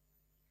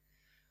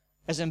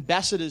 as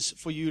ambassadors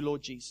for you,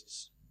 Lord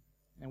Jesus.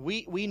 And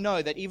we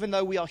know that even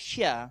though we are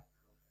here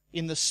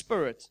in the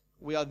Spirit,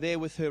 we are there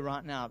with her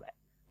right now.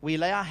 We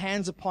lay our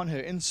hands upon her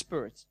in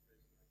spirit,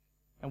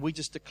 and we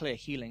just declare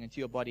healing into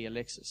your body,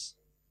 Alexis.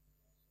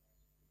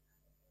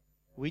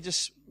 We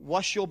just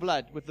wash your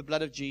blood with the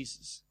blood of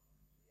Jesus.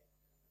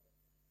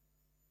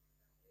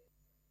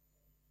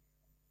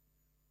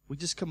 We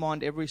just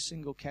command every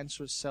single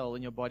cancerous cell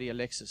in your body,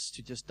 Alexis,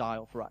 to just die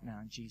off right now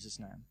in Jesus'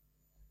 name.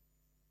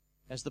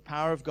 as the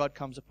power of God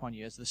comes upon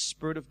you, as the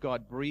Spirit of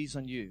God breathes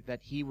on you,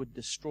 that He would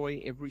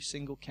destroy every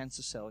single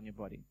cancer cell in your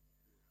body.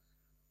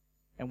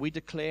 And we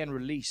declare and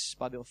release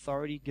by the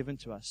authority given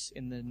to us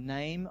in the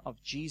name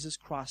of Jesus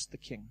Christ the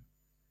King.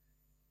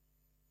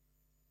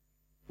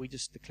 We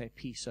just declare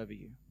peace over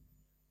you.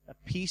 A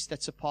peace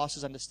that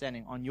surpasses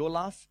understanding on your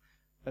life,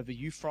 over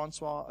you,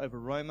 Francois, over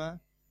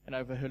Roma, and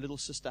over her little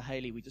sister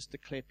Haley. We just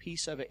declare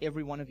peace over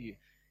every one of you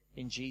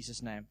in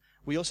Jesus' name.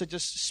 We also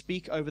just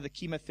speak over the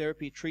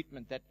chemotherapy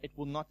treatment that it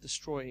will not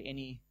destroy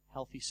any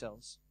healthy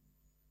cells.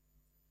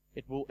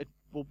 It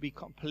will be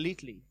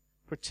completely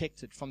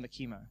protected from the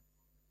chemo.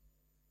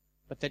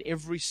 But that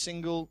every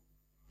single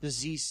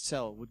diseased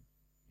cell would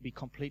be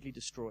completely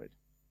destroyed.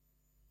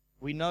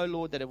 We know,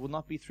 Lord, that it will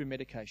not be through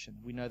medication.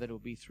 We know that it will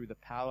be through the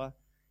power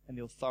and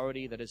the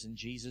authority that is in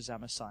Jesus, our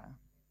Messiah.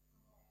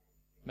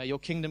 May your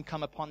kingdom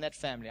come upon that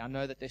family. I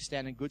know that they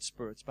stand in good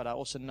spirits, but I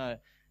also know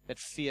that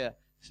fear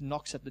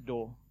knocks at the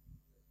door.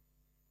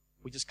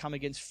 We just come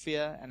against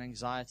fear and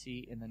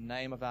anxiety in the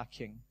name of our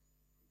King.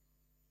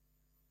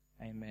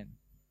 Amen.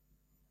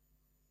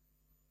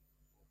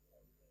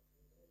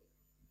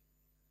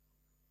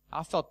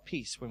 I felt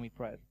peace when we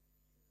prayed.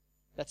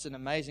 That's an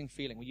amazing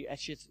feeling.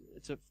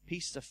 It's a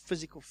peace, it's a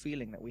physical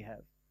feeling that we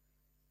have.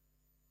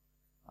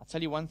 I'll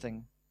tell you one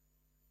thing.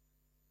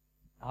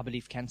 I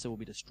believe cancer will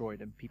be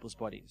destroyed in people's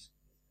bodies.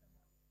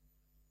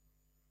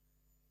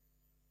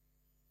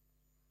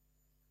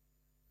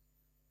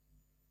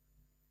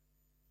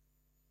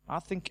 I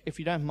think, if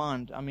you don't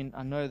mind,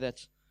 I know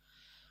that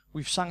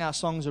we've sung our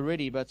songs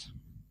already, but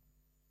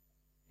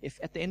if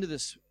at the end of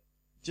this,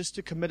 just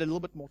to commit a little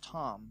bit more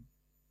time,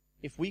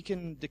 if we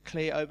can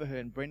declare over her,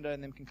 and Brenda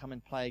and them can come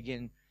and play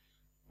again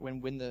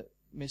when the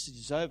message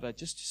is over,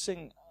 just to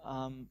sing,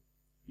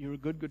 "You're a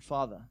good, good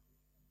Father,"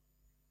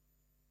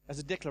 as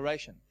a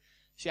declaration.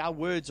 See, our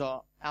words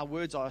are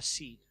a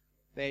seed.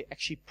 They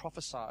actually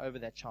prophesy over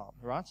that child,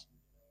 right?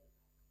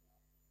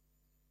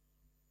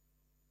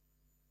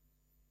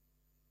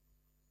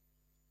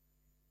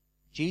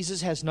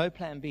 Jesus has no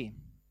plan B.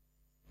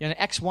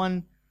 Acts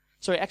 14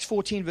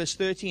 verse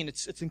 13,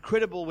 it's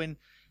incredible when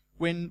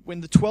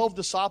the 12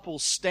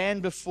 disciples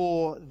stand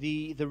before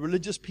the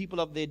religious people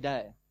of their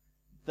day.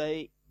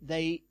 They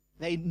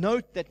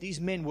note that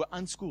these men were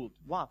unschooled.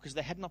 Why? Because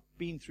they had not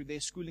been through their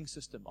schooling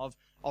system of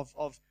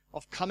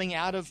coming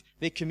out of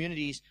their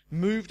communities,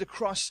 moved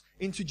across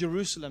into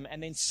Jerusalem,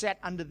 and then sat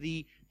under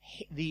the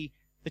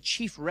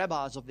chief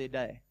rabbis of their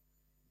day,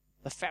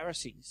 the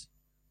Pharisees,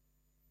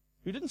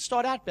 who didn't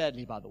start out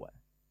badly, by the way.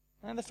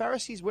 And the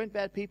Pharisees weren't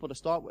bad people to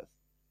start with.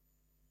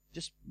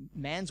 Just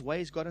man's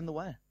ways got in the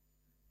way.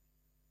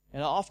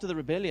 And after the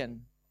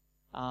rebellion,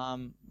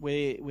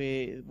 where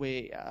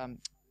the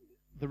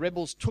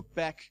rebels took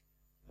back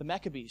the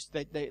Maccabees,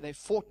 they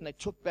fought and they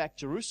took back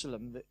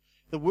Jerusalem.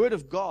 The word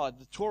of God,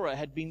 the Torah,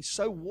 had been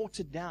so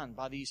watered down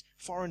by these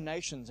foreign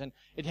nations, and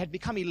it had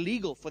become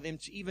illegal for them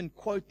to even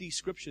quote these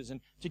scriptures and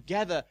to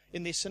gather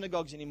in their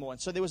synagogues anymore. And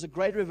so there was a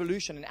great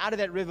revolution, and out of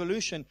that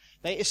revolution,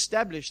 they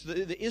established,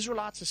 the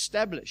Israelites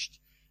established,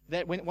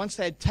 that once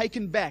they had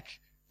taken back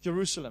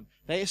Jerusalem,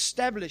 they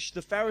established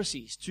the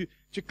Pharisees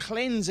to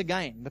cleanse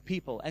again the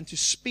people and to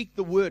speak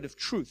the word of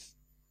truth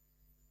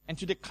and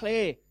to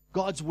declare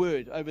God's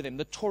word over them,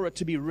 the Torah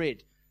to be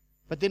read.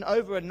 But then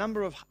over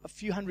a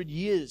few hundred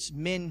years,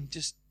 men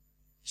just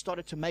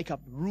started to make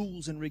up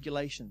rules and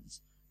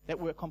regulations that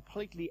were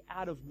completely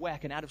out of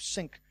whack and out of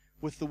sync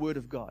with the word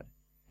of God.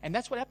 And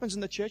that's what happens in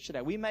the church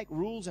today. We make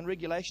rules and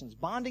regulations.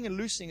 Binding and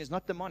loosing is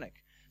not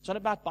demonic. It's not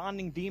about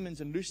binding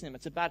demons and loosing them.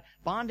 It's about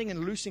binding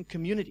and loosing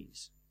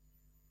communities.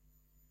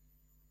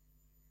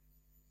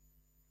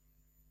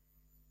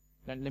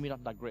 Let me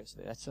not digress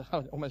there. I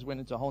almost went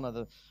into a whole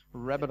other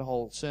rabbit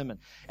hole sermon.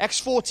 Acts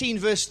 14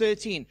 verse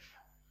 13.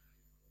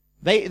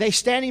 They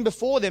standing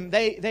before them,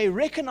 they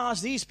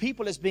recognize these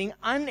people as being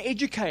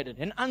uneducated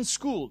and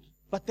unschooled,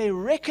 but they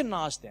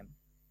recognize them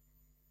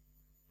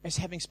as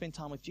having spent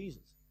time with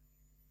Jesus.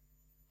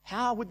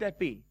 How would that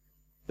be?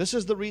 This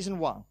is the reason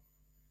why.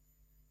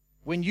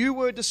 When you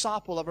were a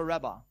disciple of a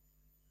rabbi,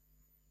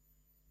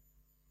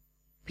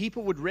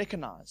 people would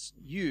recognize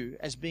you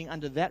as being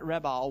under that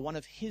rabbi or one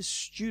of his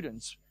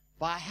students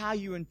by how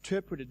you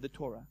interpreted the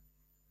Torah,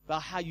 by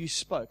how you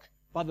spoke,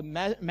 by the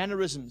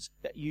mannerisms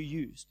that you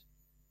used.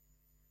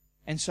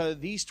 And so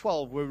these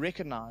 12 were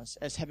recognized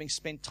as having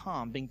spent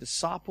time being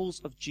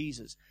disciples of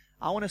Jesus.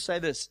 I want to say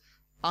this.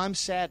 I'm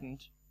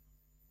saddened,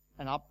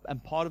 and I'm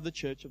part of the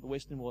church of the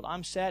Western world.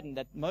 I'm saddened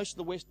that most of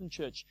the Western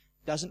church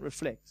doesn't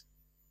reflect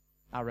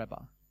our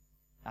rabbi,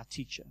 our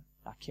teacher,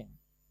 our king.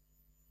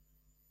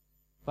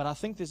 But I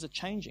think there's a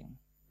changing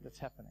that's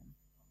happening.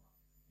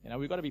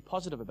 We've got to be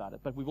positive about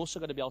it, but we've also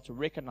got to be able to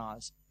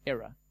recognize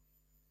error.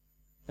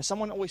 As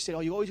someone always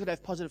said, you always got to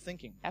have positive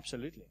thinking.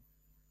 Absolutely.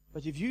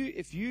 But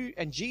if you,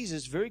 and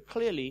Jesus very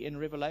clearly in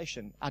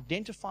Revelation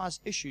identifies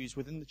issues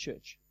within the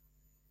church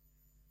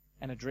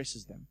and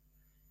addresses them.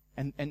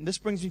 And this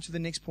brings me to the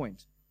next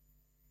point.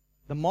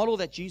 The model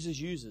that Jesus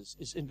uses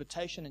is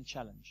invitation and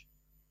challenge.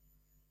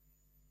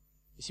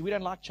 You see, we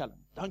don't like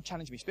challenge. Don't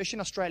challenge me, especially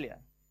in Australia.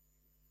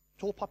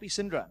 Tall poppy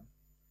syndrome.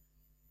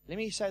 Let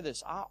me say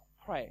this. I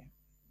pray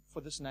for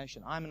this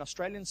nation. I'm an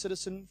Australian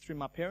citizen through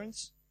my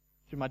parents,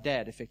 through my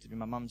dad, effectively.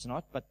 My mum's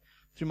not, but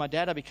through my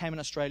dad, I became an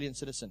Australian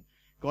citizen.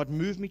 God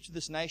moved me to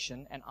this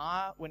nation, and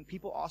when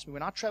people ask me,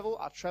 when I travel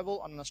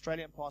on an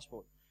Australian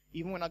passport.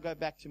 Even when I go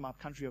back to my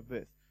country of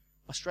birth.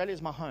 Australia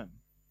is my home.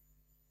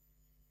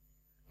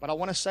 But I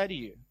want to say to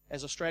you,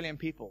 as Australian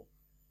people,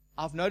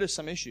 I've noticed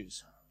some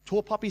issues.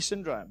 Tall poppy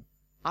syndrome.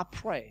 I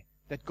pray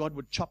that God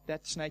would chop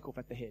that snake off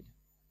at the head.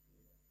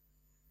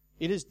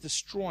 It is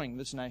destroying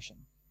this nation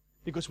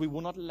because we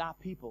will not allow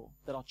people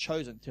that are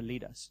chosen to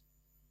lead us.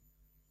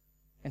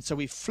 And so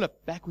we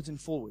flip backwards and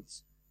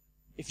forwards.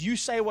 If you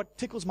say what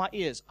tickles my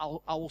ears,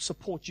 I will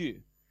support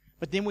you.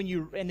 But then we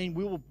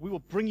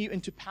will bring you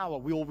into power.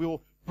 We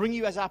will bring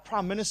you as our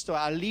prime minister,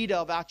 our leader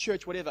of our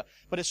church, whatever.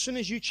 But as soon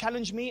as you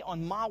challenge me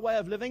on my way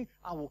of living,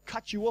 I will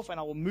cut you off and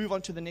I will move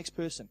on to the next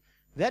person.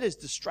 That is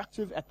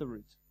destructive at the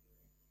root.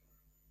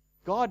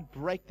 God,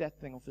 break that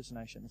thing off this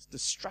nation. It's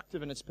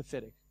destructive and it's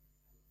pathetic.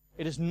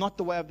 It is not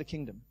the way of the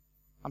kingdom.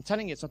 I'm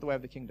telling you, it's not the way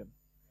of the kingdom.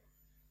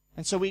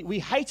 And so we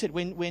hate it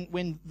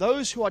when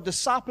those who are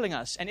discipling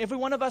us, and every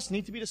one of us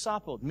need to be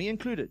discipled, me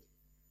included.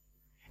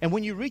 And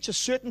when you reach a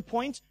certain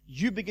point,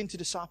 you begin to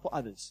disciple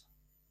others.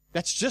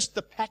 That's just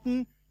the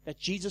pattern that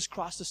Jesus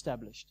Christ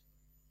established.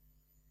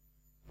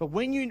 But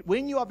when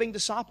you are being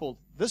discipled,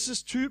 this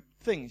is two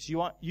things.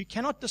 You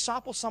cannot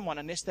disciple someone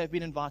unless they've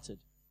been invited.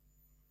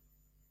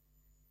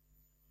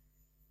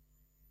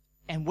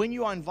 And when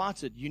you are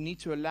invited, you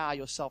need to allow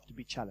yourself to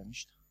be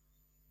challenged.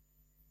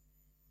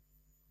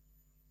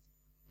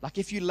 Like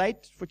if you're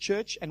late for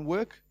church and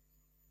work,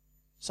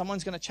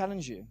 someone's going to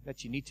challenge you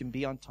that you need to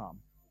be on time.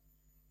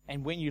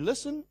 And when you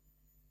listen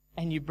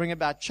and you bring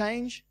about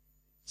change,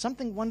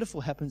 something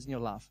wonderful happens in your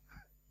life.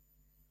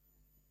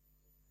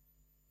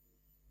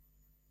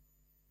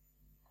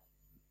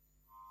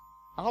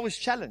 I was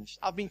challenged.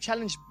 I've been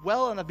challenged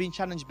well and I've been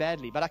challenged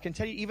badly. But I can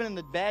tell you, even in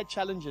the bad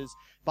challenges,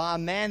 by a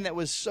man that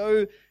was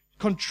so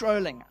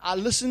controlling, I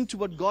listened to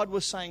what God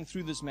was saying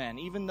through this man,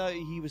 even though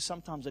he was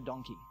sometimes a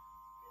donkey.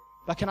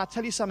 But can I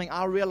tell you something?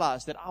 I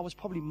realized that I was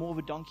probably more of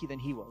a donkey than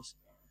he was.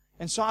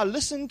 And so I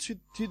listened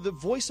to the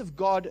voice of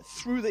God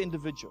through the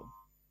individual.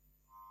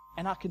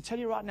 And I can tell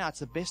you right now, it's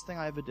the best thing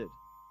I ever did.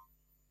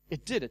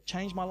 It did. It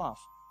changed my life.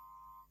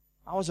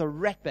 I was a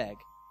ratbag,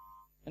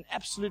 an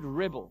absolute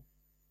rebel.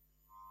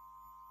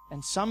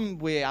 And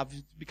somewhere I've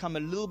become a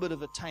little bit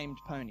of a tamed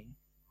pony.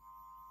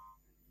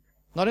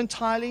 Not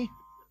entirely,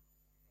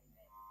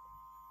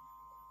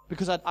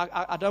 because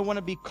I don't want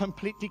to be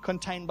completely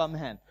contained by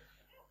man.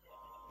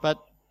 But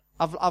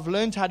I've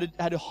learned how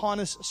to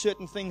harness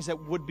certain things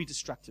that would be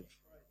destructive.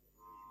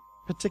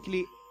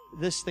 Particularly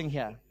this thing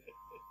here.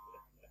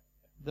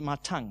 My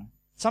tongue.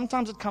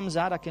 Sometimes it comes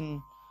out,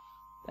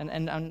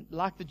 and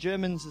like the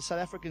Germans, the South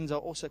Africans are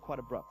also quite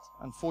abrupt,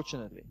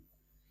 unfortunately.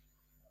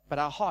 But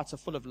our hearts are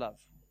full of love.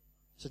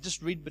 So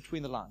just read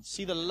between the lines.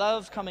 See the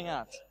love coming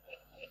out.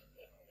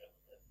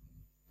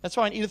 That's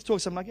why when Edith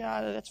talks, I'm like,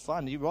 yeah, that's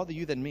fine. Rather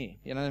you than me.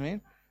 You know what I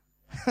mean?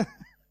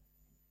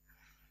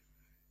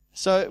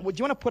 So, do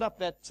you want to put up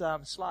that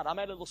slide? I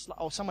made a little slide.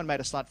 Oh, someone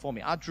made a slide for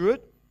me. I drew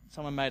it.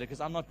 Someone made it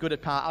because I'm not good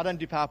at I don't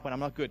do PowerPoint. I'm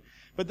not good.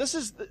 But this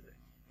is,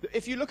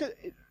 if you look at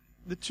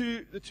the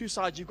two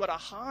sides, you've got a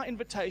high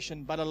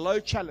invitation but a low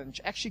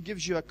challenge. Actually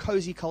gives you a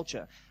cozy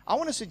culture. I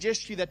want to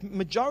suggest to you that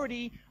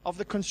majority of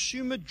the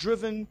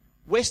consumer-driven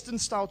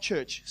Western-style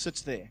church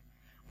sits there.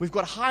 We've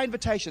got high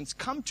invitations.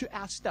 Come to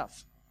our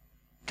stuff.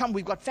 Come,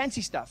 we've got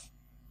fancy stuff.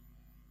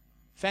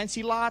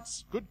 Fancy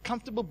lights, good,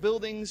 comfortable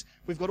buildings.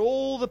 We've got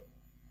all the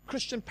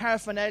Christian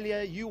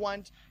paraphernalia you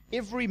want,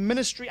 every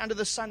ministry under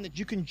the sun that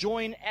you can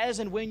join as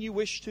and when you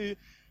wish to.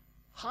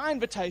 High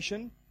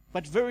invitation,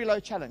 but very low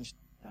challenge.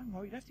 Don't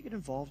worry, you don't have to get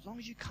involved. As long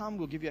as you come,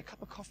 we'll give you a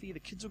cup of coffee, the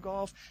kids will go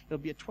off,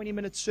 there'll be a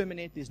 20-minute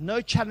sermonette. There's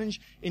no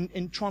challenge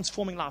in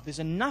transforming life. There's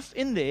enough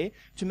in there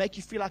to make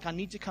you feel like I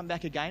need to come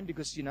back again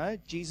because,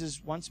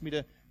 Jesus wants me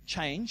to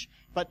change,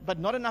 but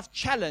not enough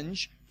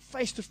challenge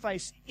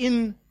face-to-face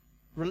in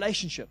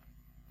relationship.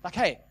 Like,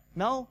 hey,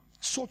 Mel,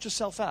 sort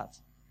yourself out.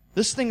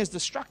 This thing is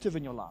destructive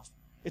in your life.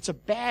 It's a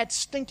bad,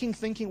 stinking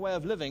thinking way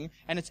of living,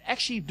 and it's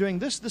actually doing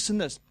this, this,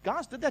 and this.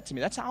 Guys did that to me.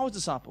 That's how I was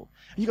discipled.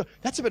 And you go,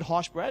 that's a bit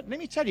harsh, Brad. Let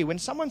me tell you, when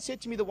someone said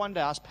to me the one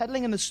day, I was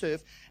paddling in the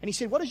surf, and he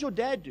said, what does your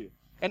dad do?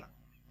 And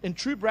in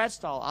true Brad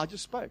style, I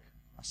just spoke.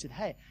 I said,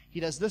 hey, he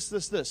does this,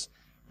 this, this.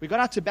 We got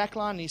out to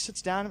backline, and he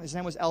sits down. His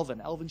name was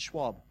Elvin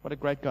Schwab. What a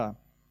great guy.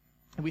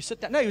 And we sit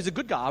down. No, he was a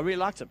good guy. I really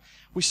liked him.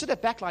 We sit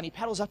at backline. He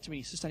paddles up to me.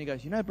 He sits down. He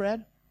goes,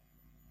 Brad,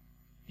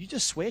 you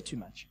just swear too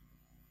much.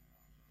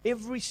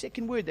 Every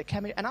second word that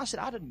came in, and I said,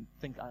 I didn't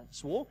think I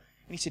swore.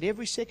 And he said,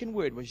 every second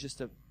word was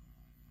just a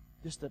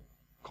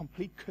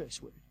complete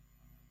curse word.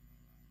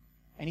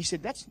 And he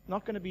said, that's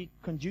not going to be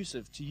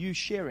conducive to you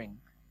sharing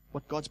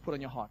what God's put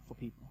on your heart for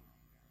people.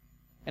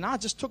 And I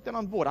just took that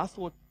on board. I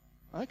thought,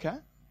 okay.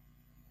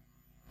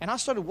 And I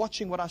started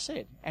watching what I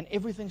said, and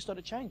everything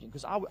started changing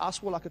because I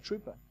swore like a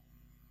trooper.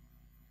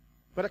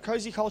 But a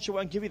cozy culture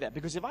won't give you that,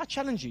 because if I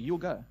challenge you, you'll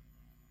go.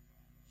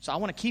 So I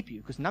want to keep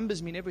you, because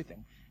numbers mean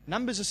everything.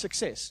 Numbers are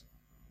success.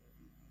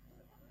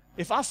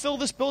 If I fill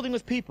this building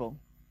with people,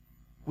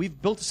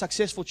 we've built a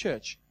successful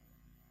church.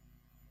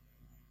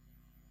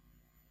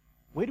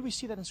 Where do we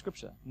see that in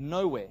Scripture?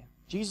 Nowhere.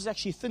 Jesus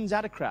actually thins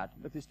out a crowd.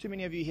 Look, there's too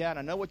many of you here, and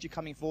I know what you're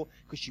coming for,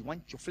 because you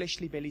want your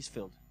fleshly bellies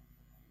filled.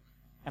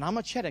 And I'm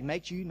not chatting,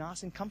 make you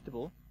nice and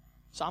comfortable,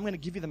 so I'm going to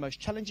give you the most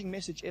challenging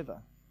message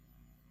ever.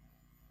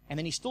 And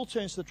then he still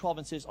turns to the 12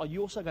 and says, are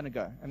you also going to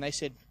go? And they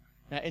said,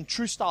 now, in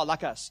true style,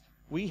 like us,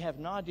 we have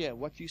no idea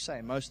what you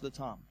say most of the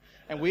time.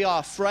 And we are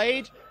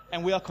afraid,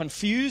 and we are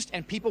confused,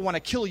 and people want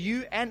to kill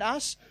you and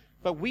us,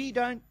 but we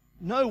don't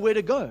know where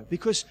to go,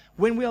 because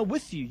when we are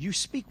with you, you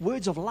speak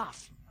words of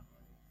life.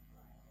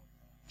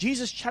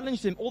 Jesus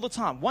challenged them all the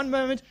time. One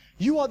moment,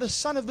 you are the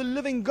Son of the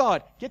living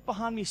God. Get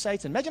behind me,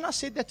 Satan. Imagine I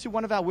said that to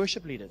one of our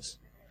worship leaders.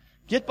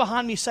 Get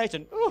behind me,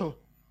 Satan. Oh,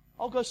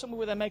 I'll go somewhere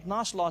where they make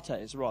nice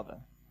lattes, rather.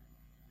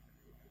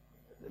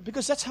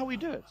 Because that's how we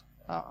do it.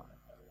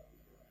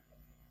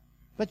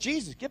 But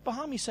Jesus, get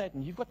behind me,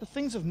 Satan. You've got the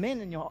things of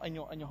men in your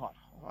heart.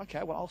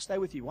 Okay, well, I'll stay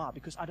with you. Why?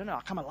 Because I don't know.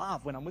 I come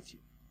alive when I'm with you.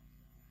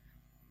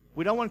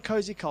 We don't want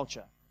cozy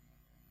culture.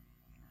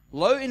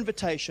 Low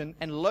invitation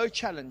and low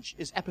challenge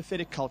is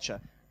apathetic culture.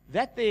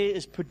 That there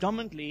is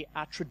predominantly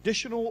our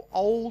traditional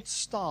old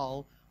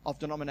style of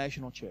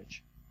denominational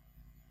church.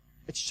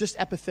 It's just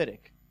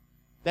apathetic.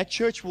 That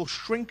church will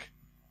shrink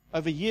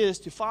over years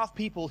to 5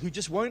 people who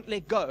just won't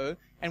let go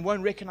and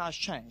won't recognize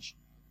change.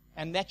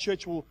 And that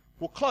church will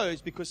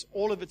close because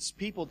all of its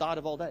people died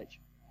of old age.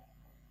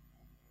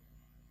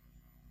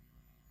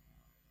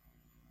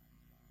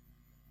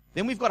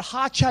 Then we've got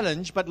high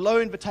challenge but low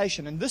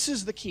invitation. And this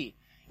is the key.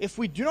 If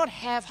we do not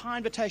have high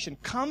invitation,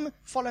 come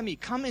follow me,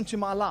 come into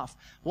my life,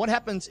 what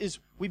happens is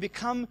we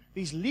become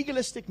these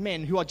legalistic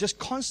men who are just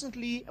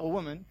constantly, or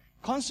women,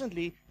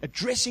 constantly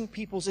addressing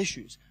people's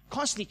issues.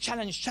 Constantly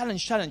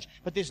challenge.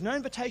 But there's no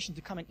invitation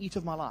to come and eat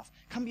of my life.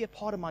 Come be a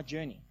part of my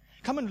journey.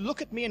 Come and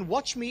look at me and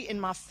watch me in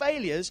my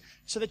failures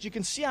so that you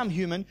can see I'm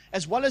human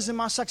as well as in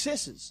my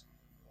successes.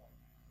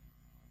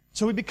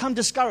 So we become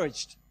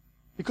discouraged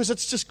because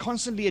it's just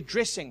constantly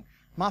addressing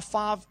my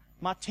 5,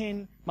 my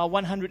 10, my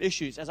 100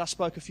 issues, as I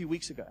spoke a few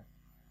weeks ago.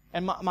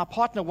 And my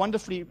partner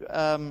wonderfully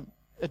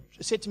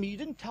said to me, you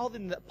didn't tell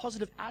them the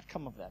positive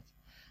outcome of that.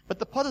 But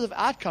the positive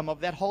outcome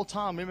of that whole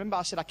time, remember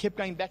I said I kept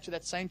going back to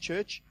that same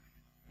church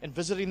and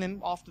visiting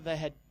them after they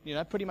had,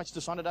 pretty much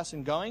dishonored us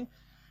and going.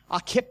 I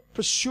kept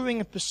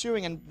pursuing,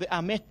 and I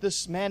met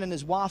this man and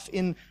his wife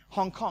in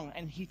Hong Kong,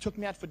 and he took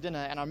me out for dinner,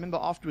 and I remember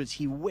afterwards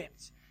he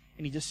wept,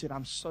 and he just said,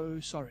 I'm so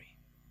sorry.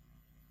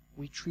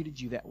 We treated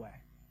you that way.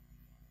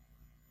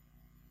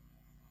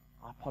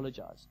 I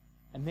apologize.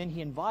 And then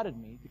he invited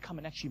me to come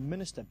and actually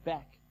minister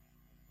back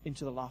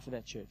into the life of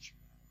that church.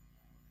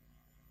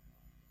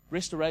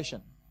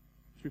 Restoration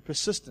through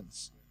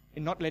persistence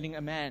in not letting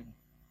a man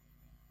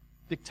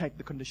dictate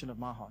the condition of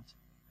my heart.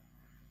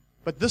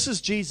 But this is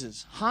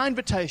Jesus. High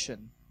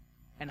invitation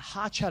and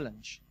high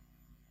challenge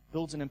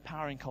builds an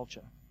empowering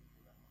culture.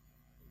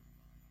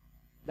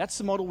 That's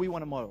the model we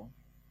want to model.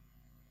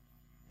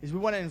 Is we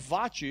want to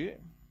invite you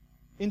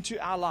into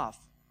our life.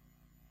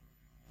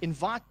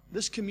 Invite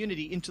this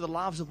community into the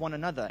lives of one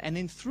another. And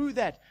then through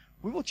that,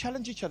 we will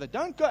challenge each other.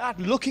 Don't go out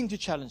looking to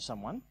challenge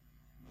someone.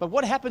 But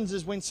what happens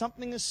is when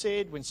something is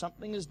said, when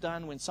something is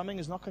done, when something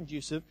is not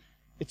conducive,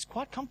 it's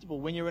quite comfortable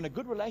when you're in a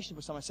good relationship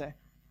with someone, say,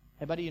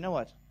 hey buddy, you know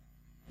what?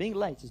 Being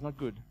late is not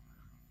good.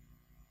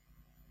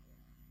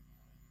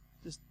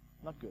 Just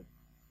not good.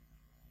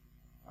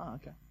 Oh,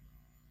 okay.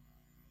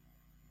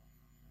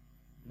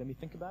 Let me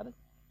think about it.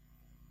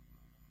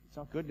 It's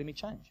not good. Let me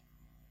change.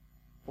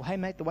 Well, hey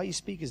mate, the way you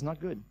speak is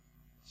not good.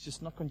 It's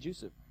just not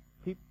conducive.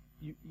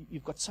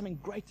 You've got something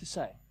great to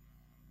say.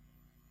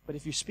 But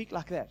if you speak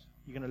like that,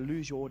 you're going to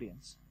lose your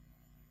audience.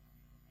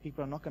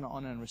 People are not going to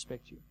honor and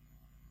respect you.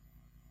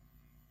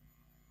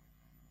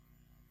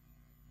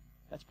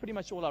 That's pretty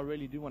much all I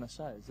really do want to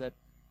say, is that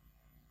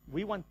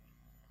we want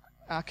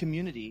our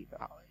community,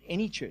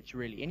 any church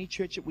really, any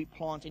church that we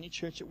plant, any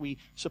church that we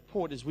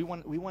support, is we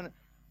want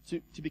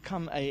it to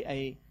become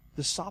a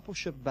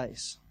discipleship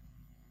base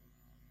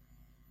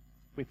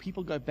where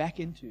people go back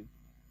into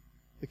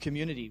the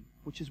community,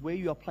 which is where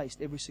you are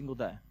placed every single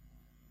day.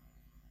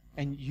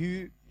 And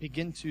you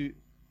begin to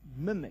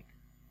mimic,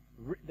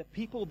 that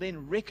people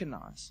then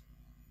recognize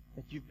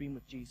that you've been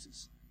with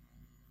Jesus.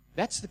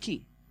 That's the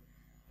key.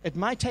 It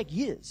might take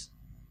years,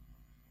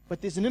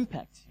 but there's an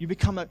impact. You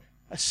become a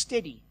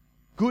steady,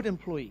 good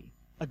employee,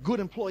 a good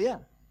employer,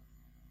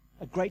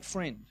 a great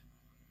friend,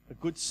 a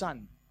good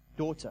son,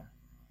 daughter,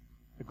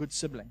 a good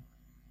sibling.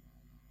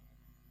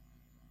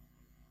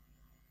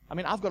 I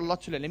mean, I've got a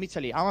lot to learn. Let me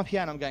tell you, I'm up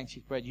here and I'm going,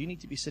 Chief Brad, you need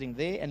to be sitting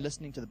there and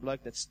listening to the bloke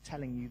that's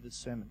telling you this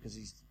sermon because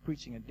he's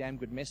preaching a damn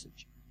good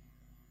message.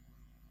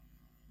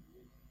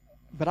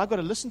 But I've got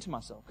to listen to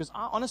myself because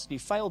I honestly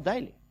fail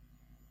daily.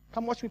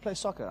 Come watch me play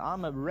soccer.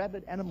 I'm a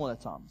rabid animal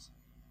at times.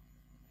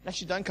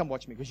 Actually, don't come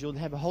watch me because you'll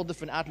have a whole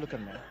different outlook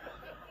on me.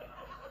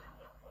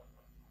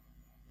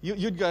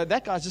 You'd go,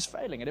 that guy's just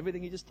failing at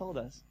everything he just told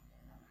us.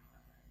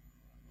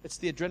 It's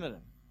the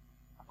adrenaline.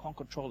 I can't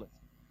control it.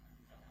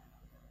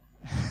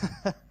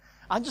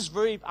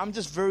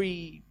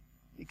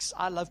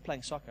 I love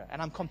playing soccer,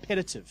 and I'm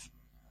competitive.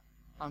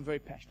 I'm very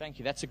passionate. Thank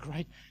you. That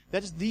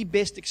is the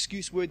best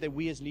excuse word that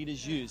we as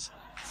leaders use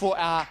for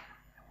our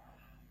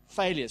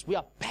failures. We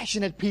are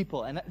passionate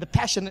people, and the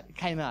passion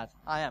came out.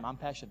 I'm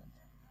passionate.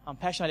 I'm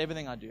passionate about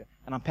everything I do,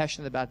 and I'm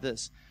passionate about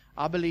this.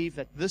 I believe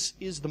that this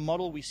is the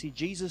model we see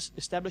Jesus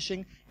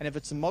establishing, and if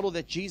it's the model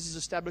that Jesus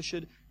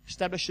establishes,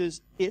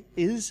 if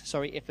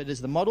it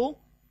is the model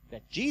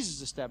that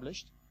Jesus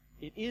established,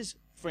 it is,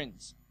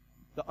 friends,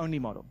 the only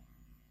model.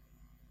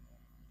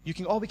 We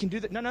can do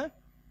that. No.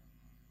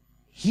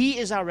 He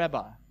is our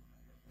rabbi.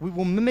 We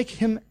will mimic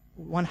him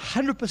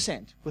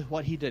 100% with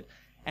what he did.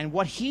 And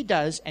what he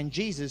does and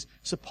Jesus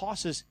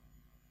surpasses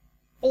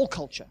all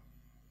culture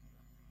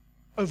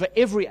over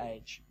every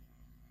age.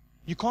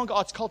 You can't go,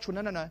 it's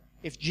cultural. No.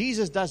 If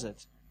Jesus does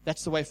it,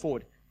 that's the way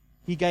forward.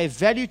 He gave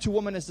value to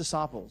women as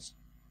disciples.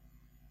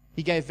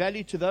 He gave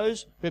value to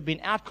those who have been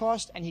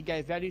outcast, and he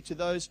gave value to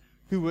those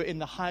who were in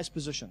the highest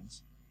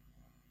positions.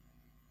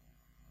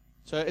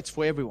 So it's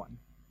for everyone.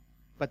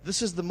 But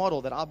this is the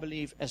model that I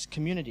believe as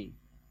community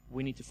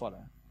we need to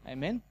follow.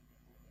 Amen?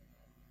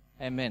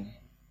 Amen.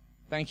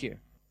 Thank you.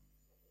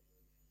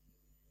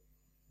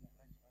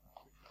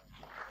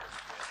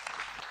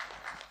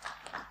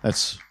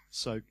 That's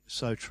so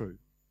true.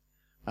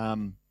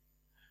 I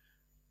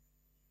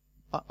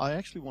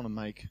actually want to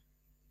make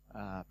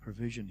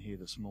provision here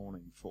this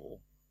morning for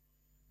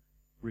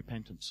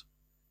repentance.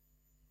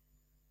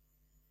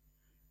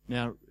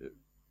 Now,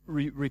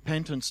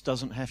 repentance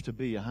doesn't have to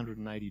be a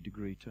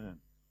 180-degree turn.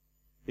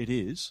 It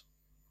is,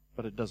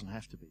 but it doesn't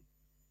have to be.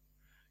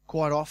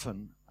 Quite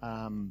often,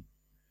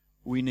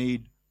 we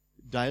need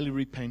daily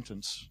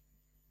repentance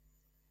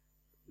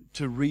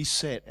to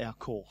reset our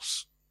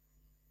course.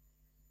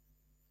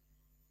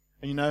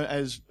 And you know,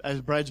 as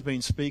Brad's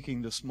been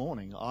speaking this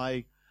morning,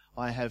 I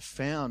have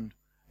found,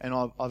 and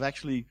I've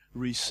actually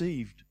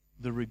received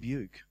the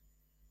rebuke.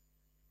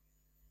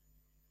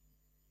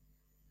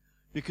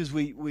 Because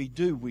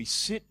we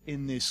sit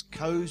in this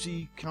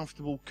cozy,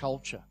 comfortable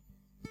culture.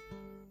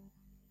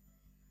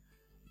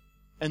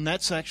 And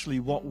that's actually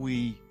what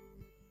we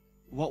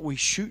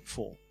shoot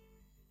for.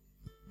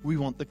 We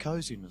want the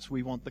coziness.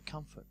 We want the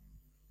comfort.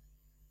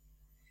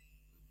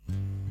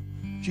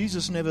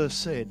 Jesus never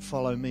said,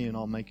 follow me and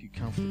I'll make you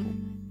comfortable.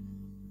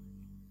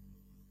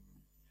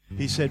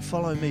 He said,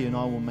 follow me and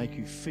I will make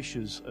you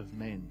fishers of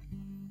men.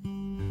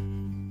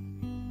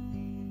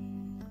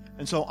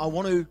 And so I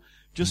want to,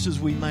 just as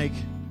we make,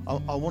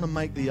 I want to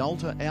make the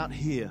altar out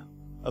here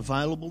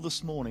available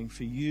this morning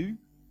for you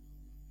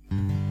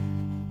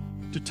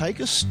to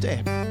take a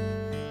step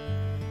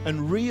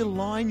and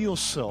realign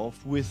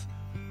yourself with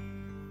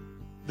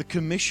the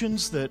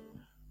commissions that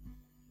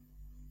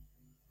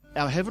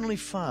our Heavenly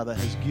Father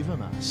has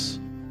given us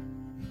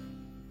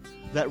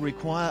that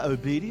require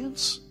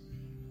obedience,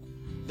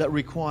 that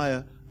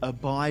require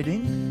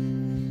abiding.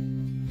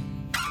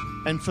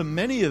 And for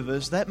many of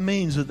us, that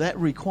means that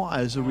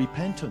requires a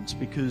repentance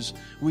because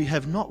we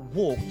have not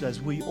walked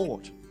as we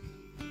ought.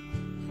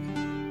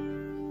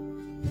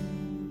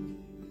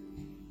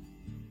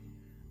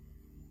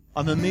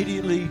 I'm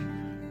immediately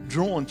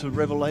drawn to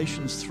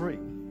Revelations 3.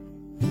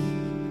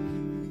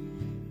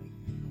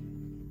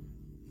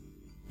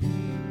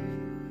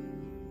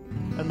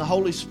 And the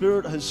Holy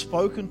Spirit has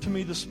spoken to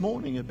me this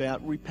morning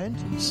about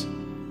repentance.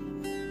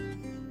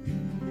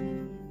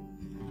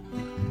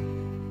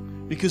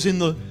 Because in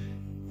the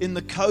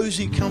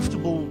cozy,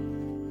 comfortable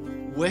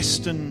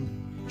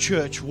Western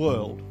church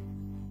world,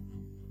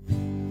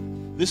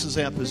 this is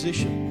our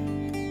position.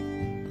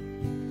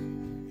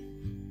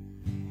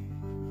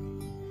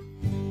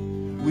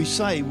 We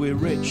say we're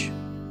rich,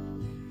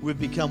 we've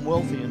become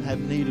wealthy and have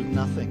need of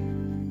nothing.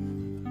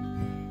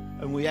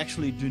 And we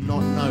actually do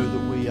not know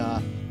that we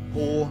are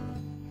poor,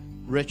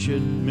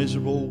 wretched,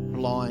 miserable,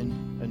 blind,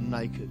 and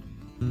naked.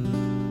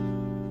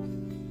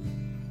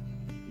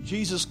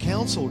 Jesus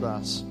counseled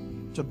us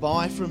to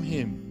buy from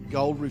him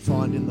gold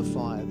refined in the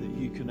fire, that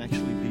you can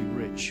actually be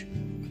rich,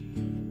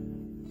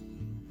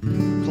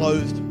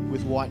 clothed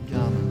with white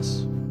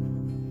garments,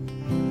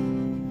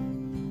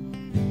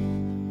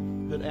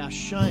 that our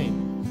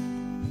shame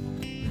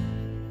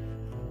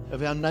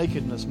of our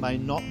nakedness may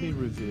not be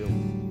revealed,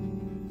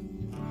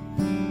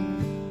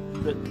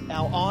 that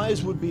our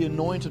eyes would be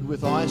anointed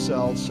with eye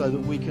salve so that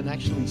we can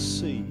actually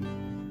see.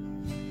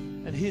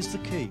 And here's the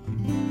key.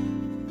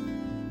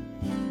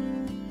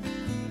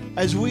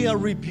 As we are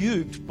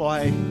rebuked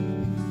by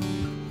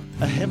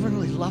a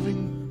heavenly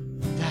loving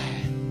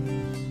dad,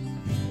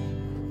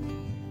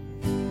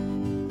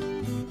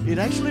 it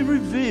actually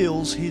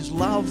reveals his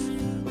love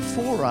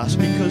for us,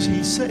 because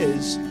he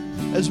says,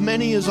 as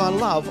many as I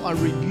love, I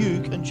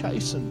rebuke and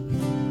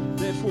chasten.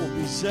 Therefore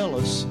be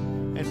zealous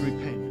and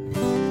repent.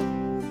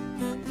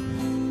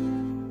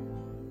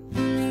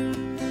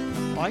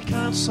 I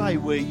can't say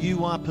where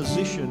you are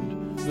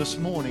positioned this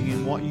morning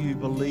in what you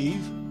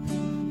believe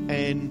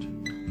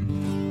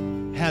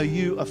and how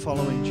you are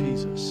following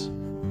Jesus.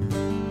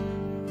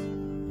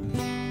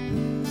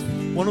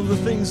 One of the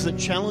things that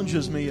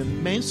challenges me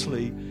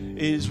immensely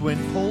is when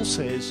Paul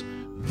says,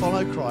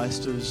 follow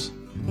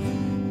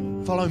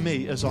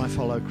me as I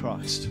follow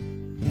Christ.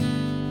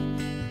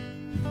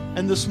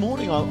 And this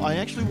morning I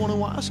actually want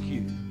to ask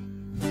you,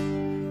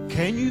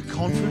 can you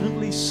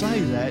confidently say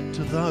that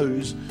to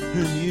those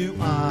whom you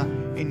are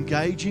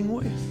engaging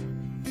with?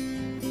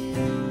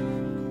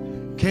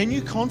 Can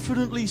you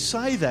confidently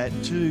say that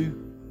to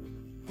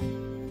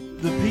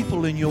the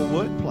people in your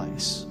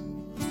workplace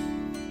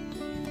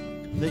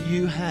that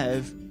you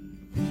have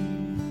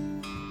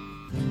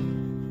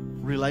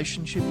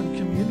relationship and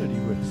community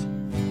with?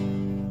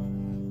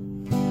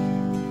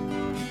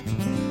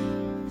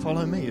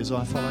 Follow me as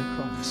I follow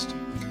Christ.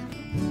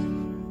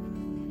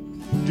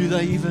 Do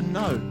they even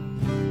know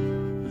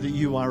that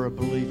you are a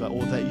believer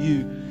or that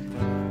you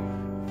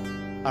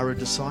are a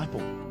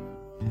disciple?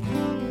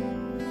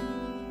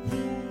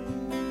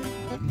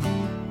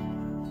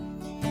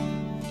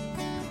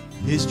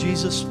 Here's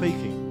Jesus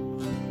speaking.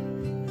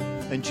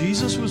 And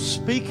Jesus was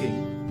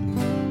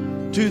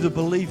speaking to the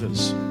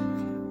believers.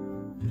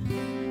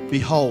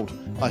 Behold,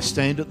 I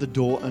stand at the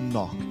door and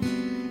knock.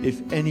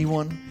 If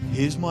anyone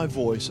hears my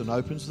voice and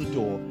opens the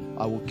door,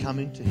 I will come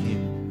into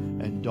him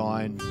and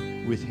dine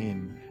with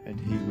him and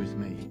he with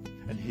me.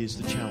 And here's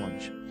the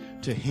challenge.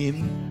 To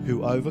him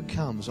who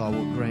overcomes, I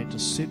will grant to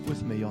sit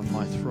with me on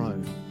my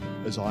throne,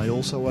 as I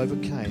also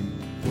overcame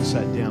and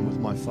sat down with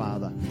my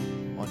Father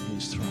on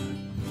his throne.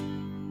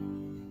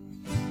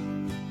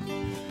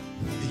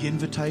 The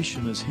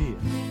invitation is here.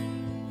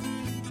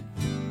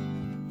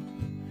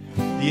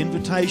 The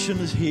invitation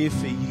is here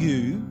for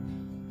you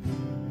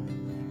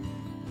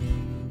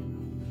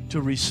to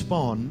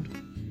respond,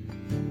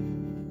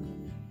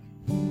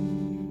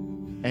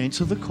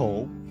 answer the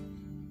call,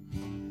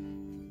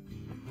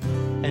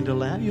 and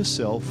allow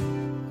yourself to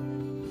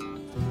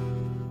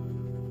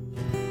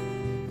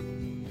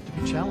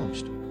be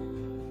challenged.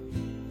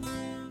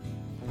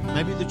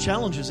 Maybe the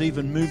challenge is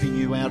even moving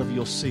you out of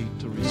your seat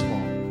to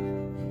respond.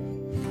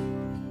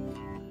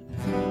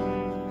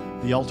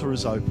 The altar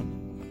is open.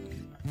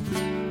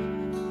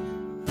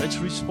 Let's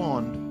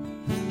respond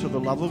to the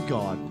love of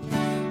God.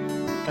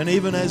 And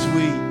even as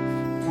we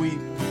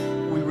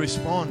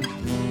respond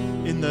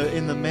in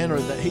the manner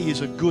that he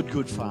is a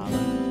good Father,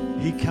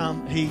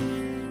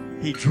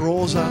 he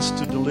draws us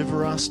to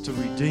deliver us, to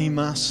redeem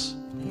us,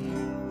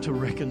 to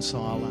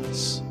reconcile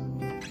us,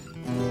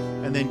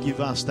 and then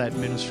give us that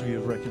ministry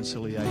of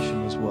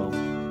reconciliation as well.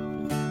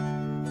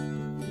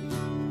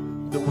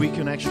 That we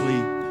can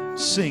actually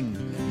sing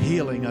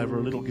healing over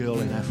a little girl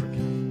in Africa,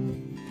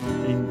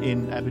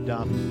 in Abu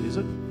Dhabi, is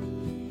it?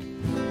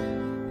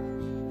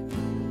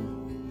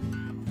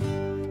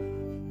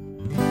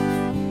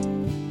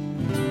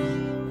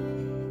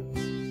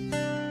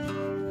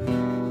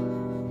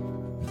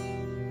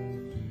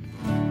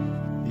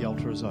 The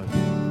altar is open.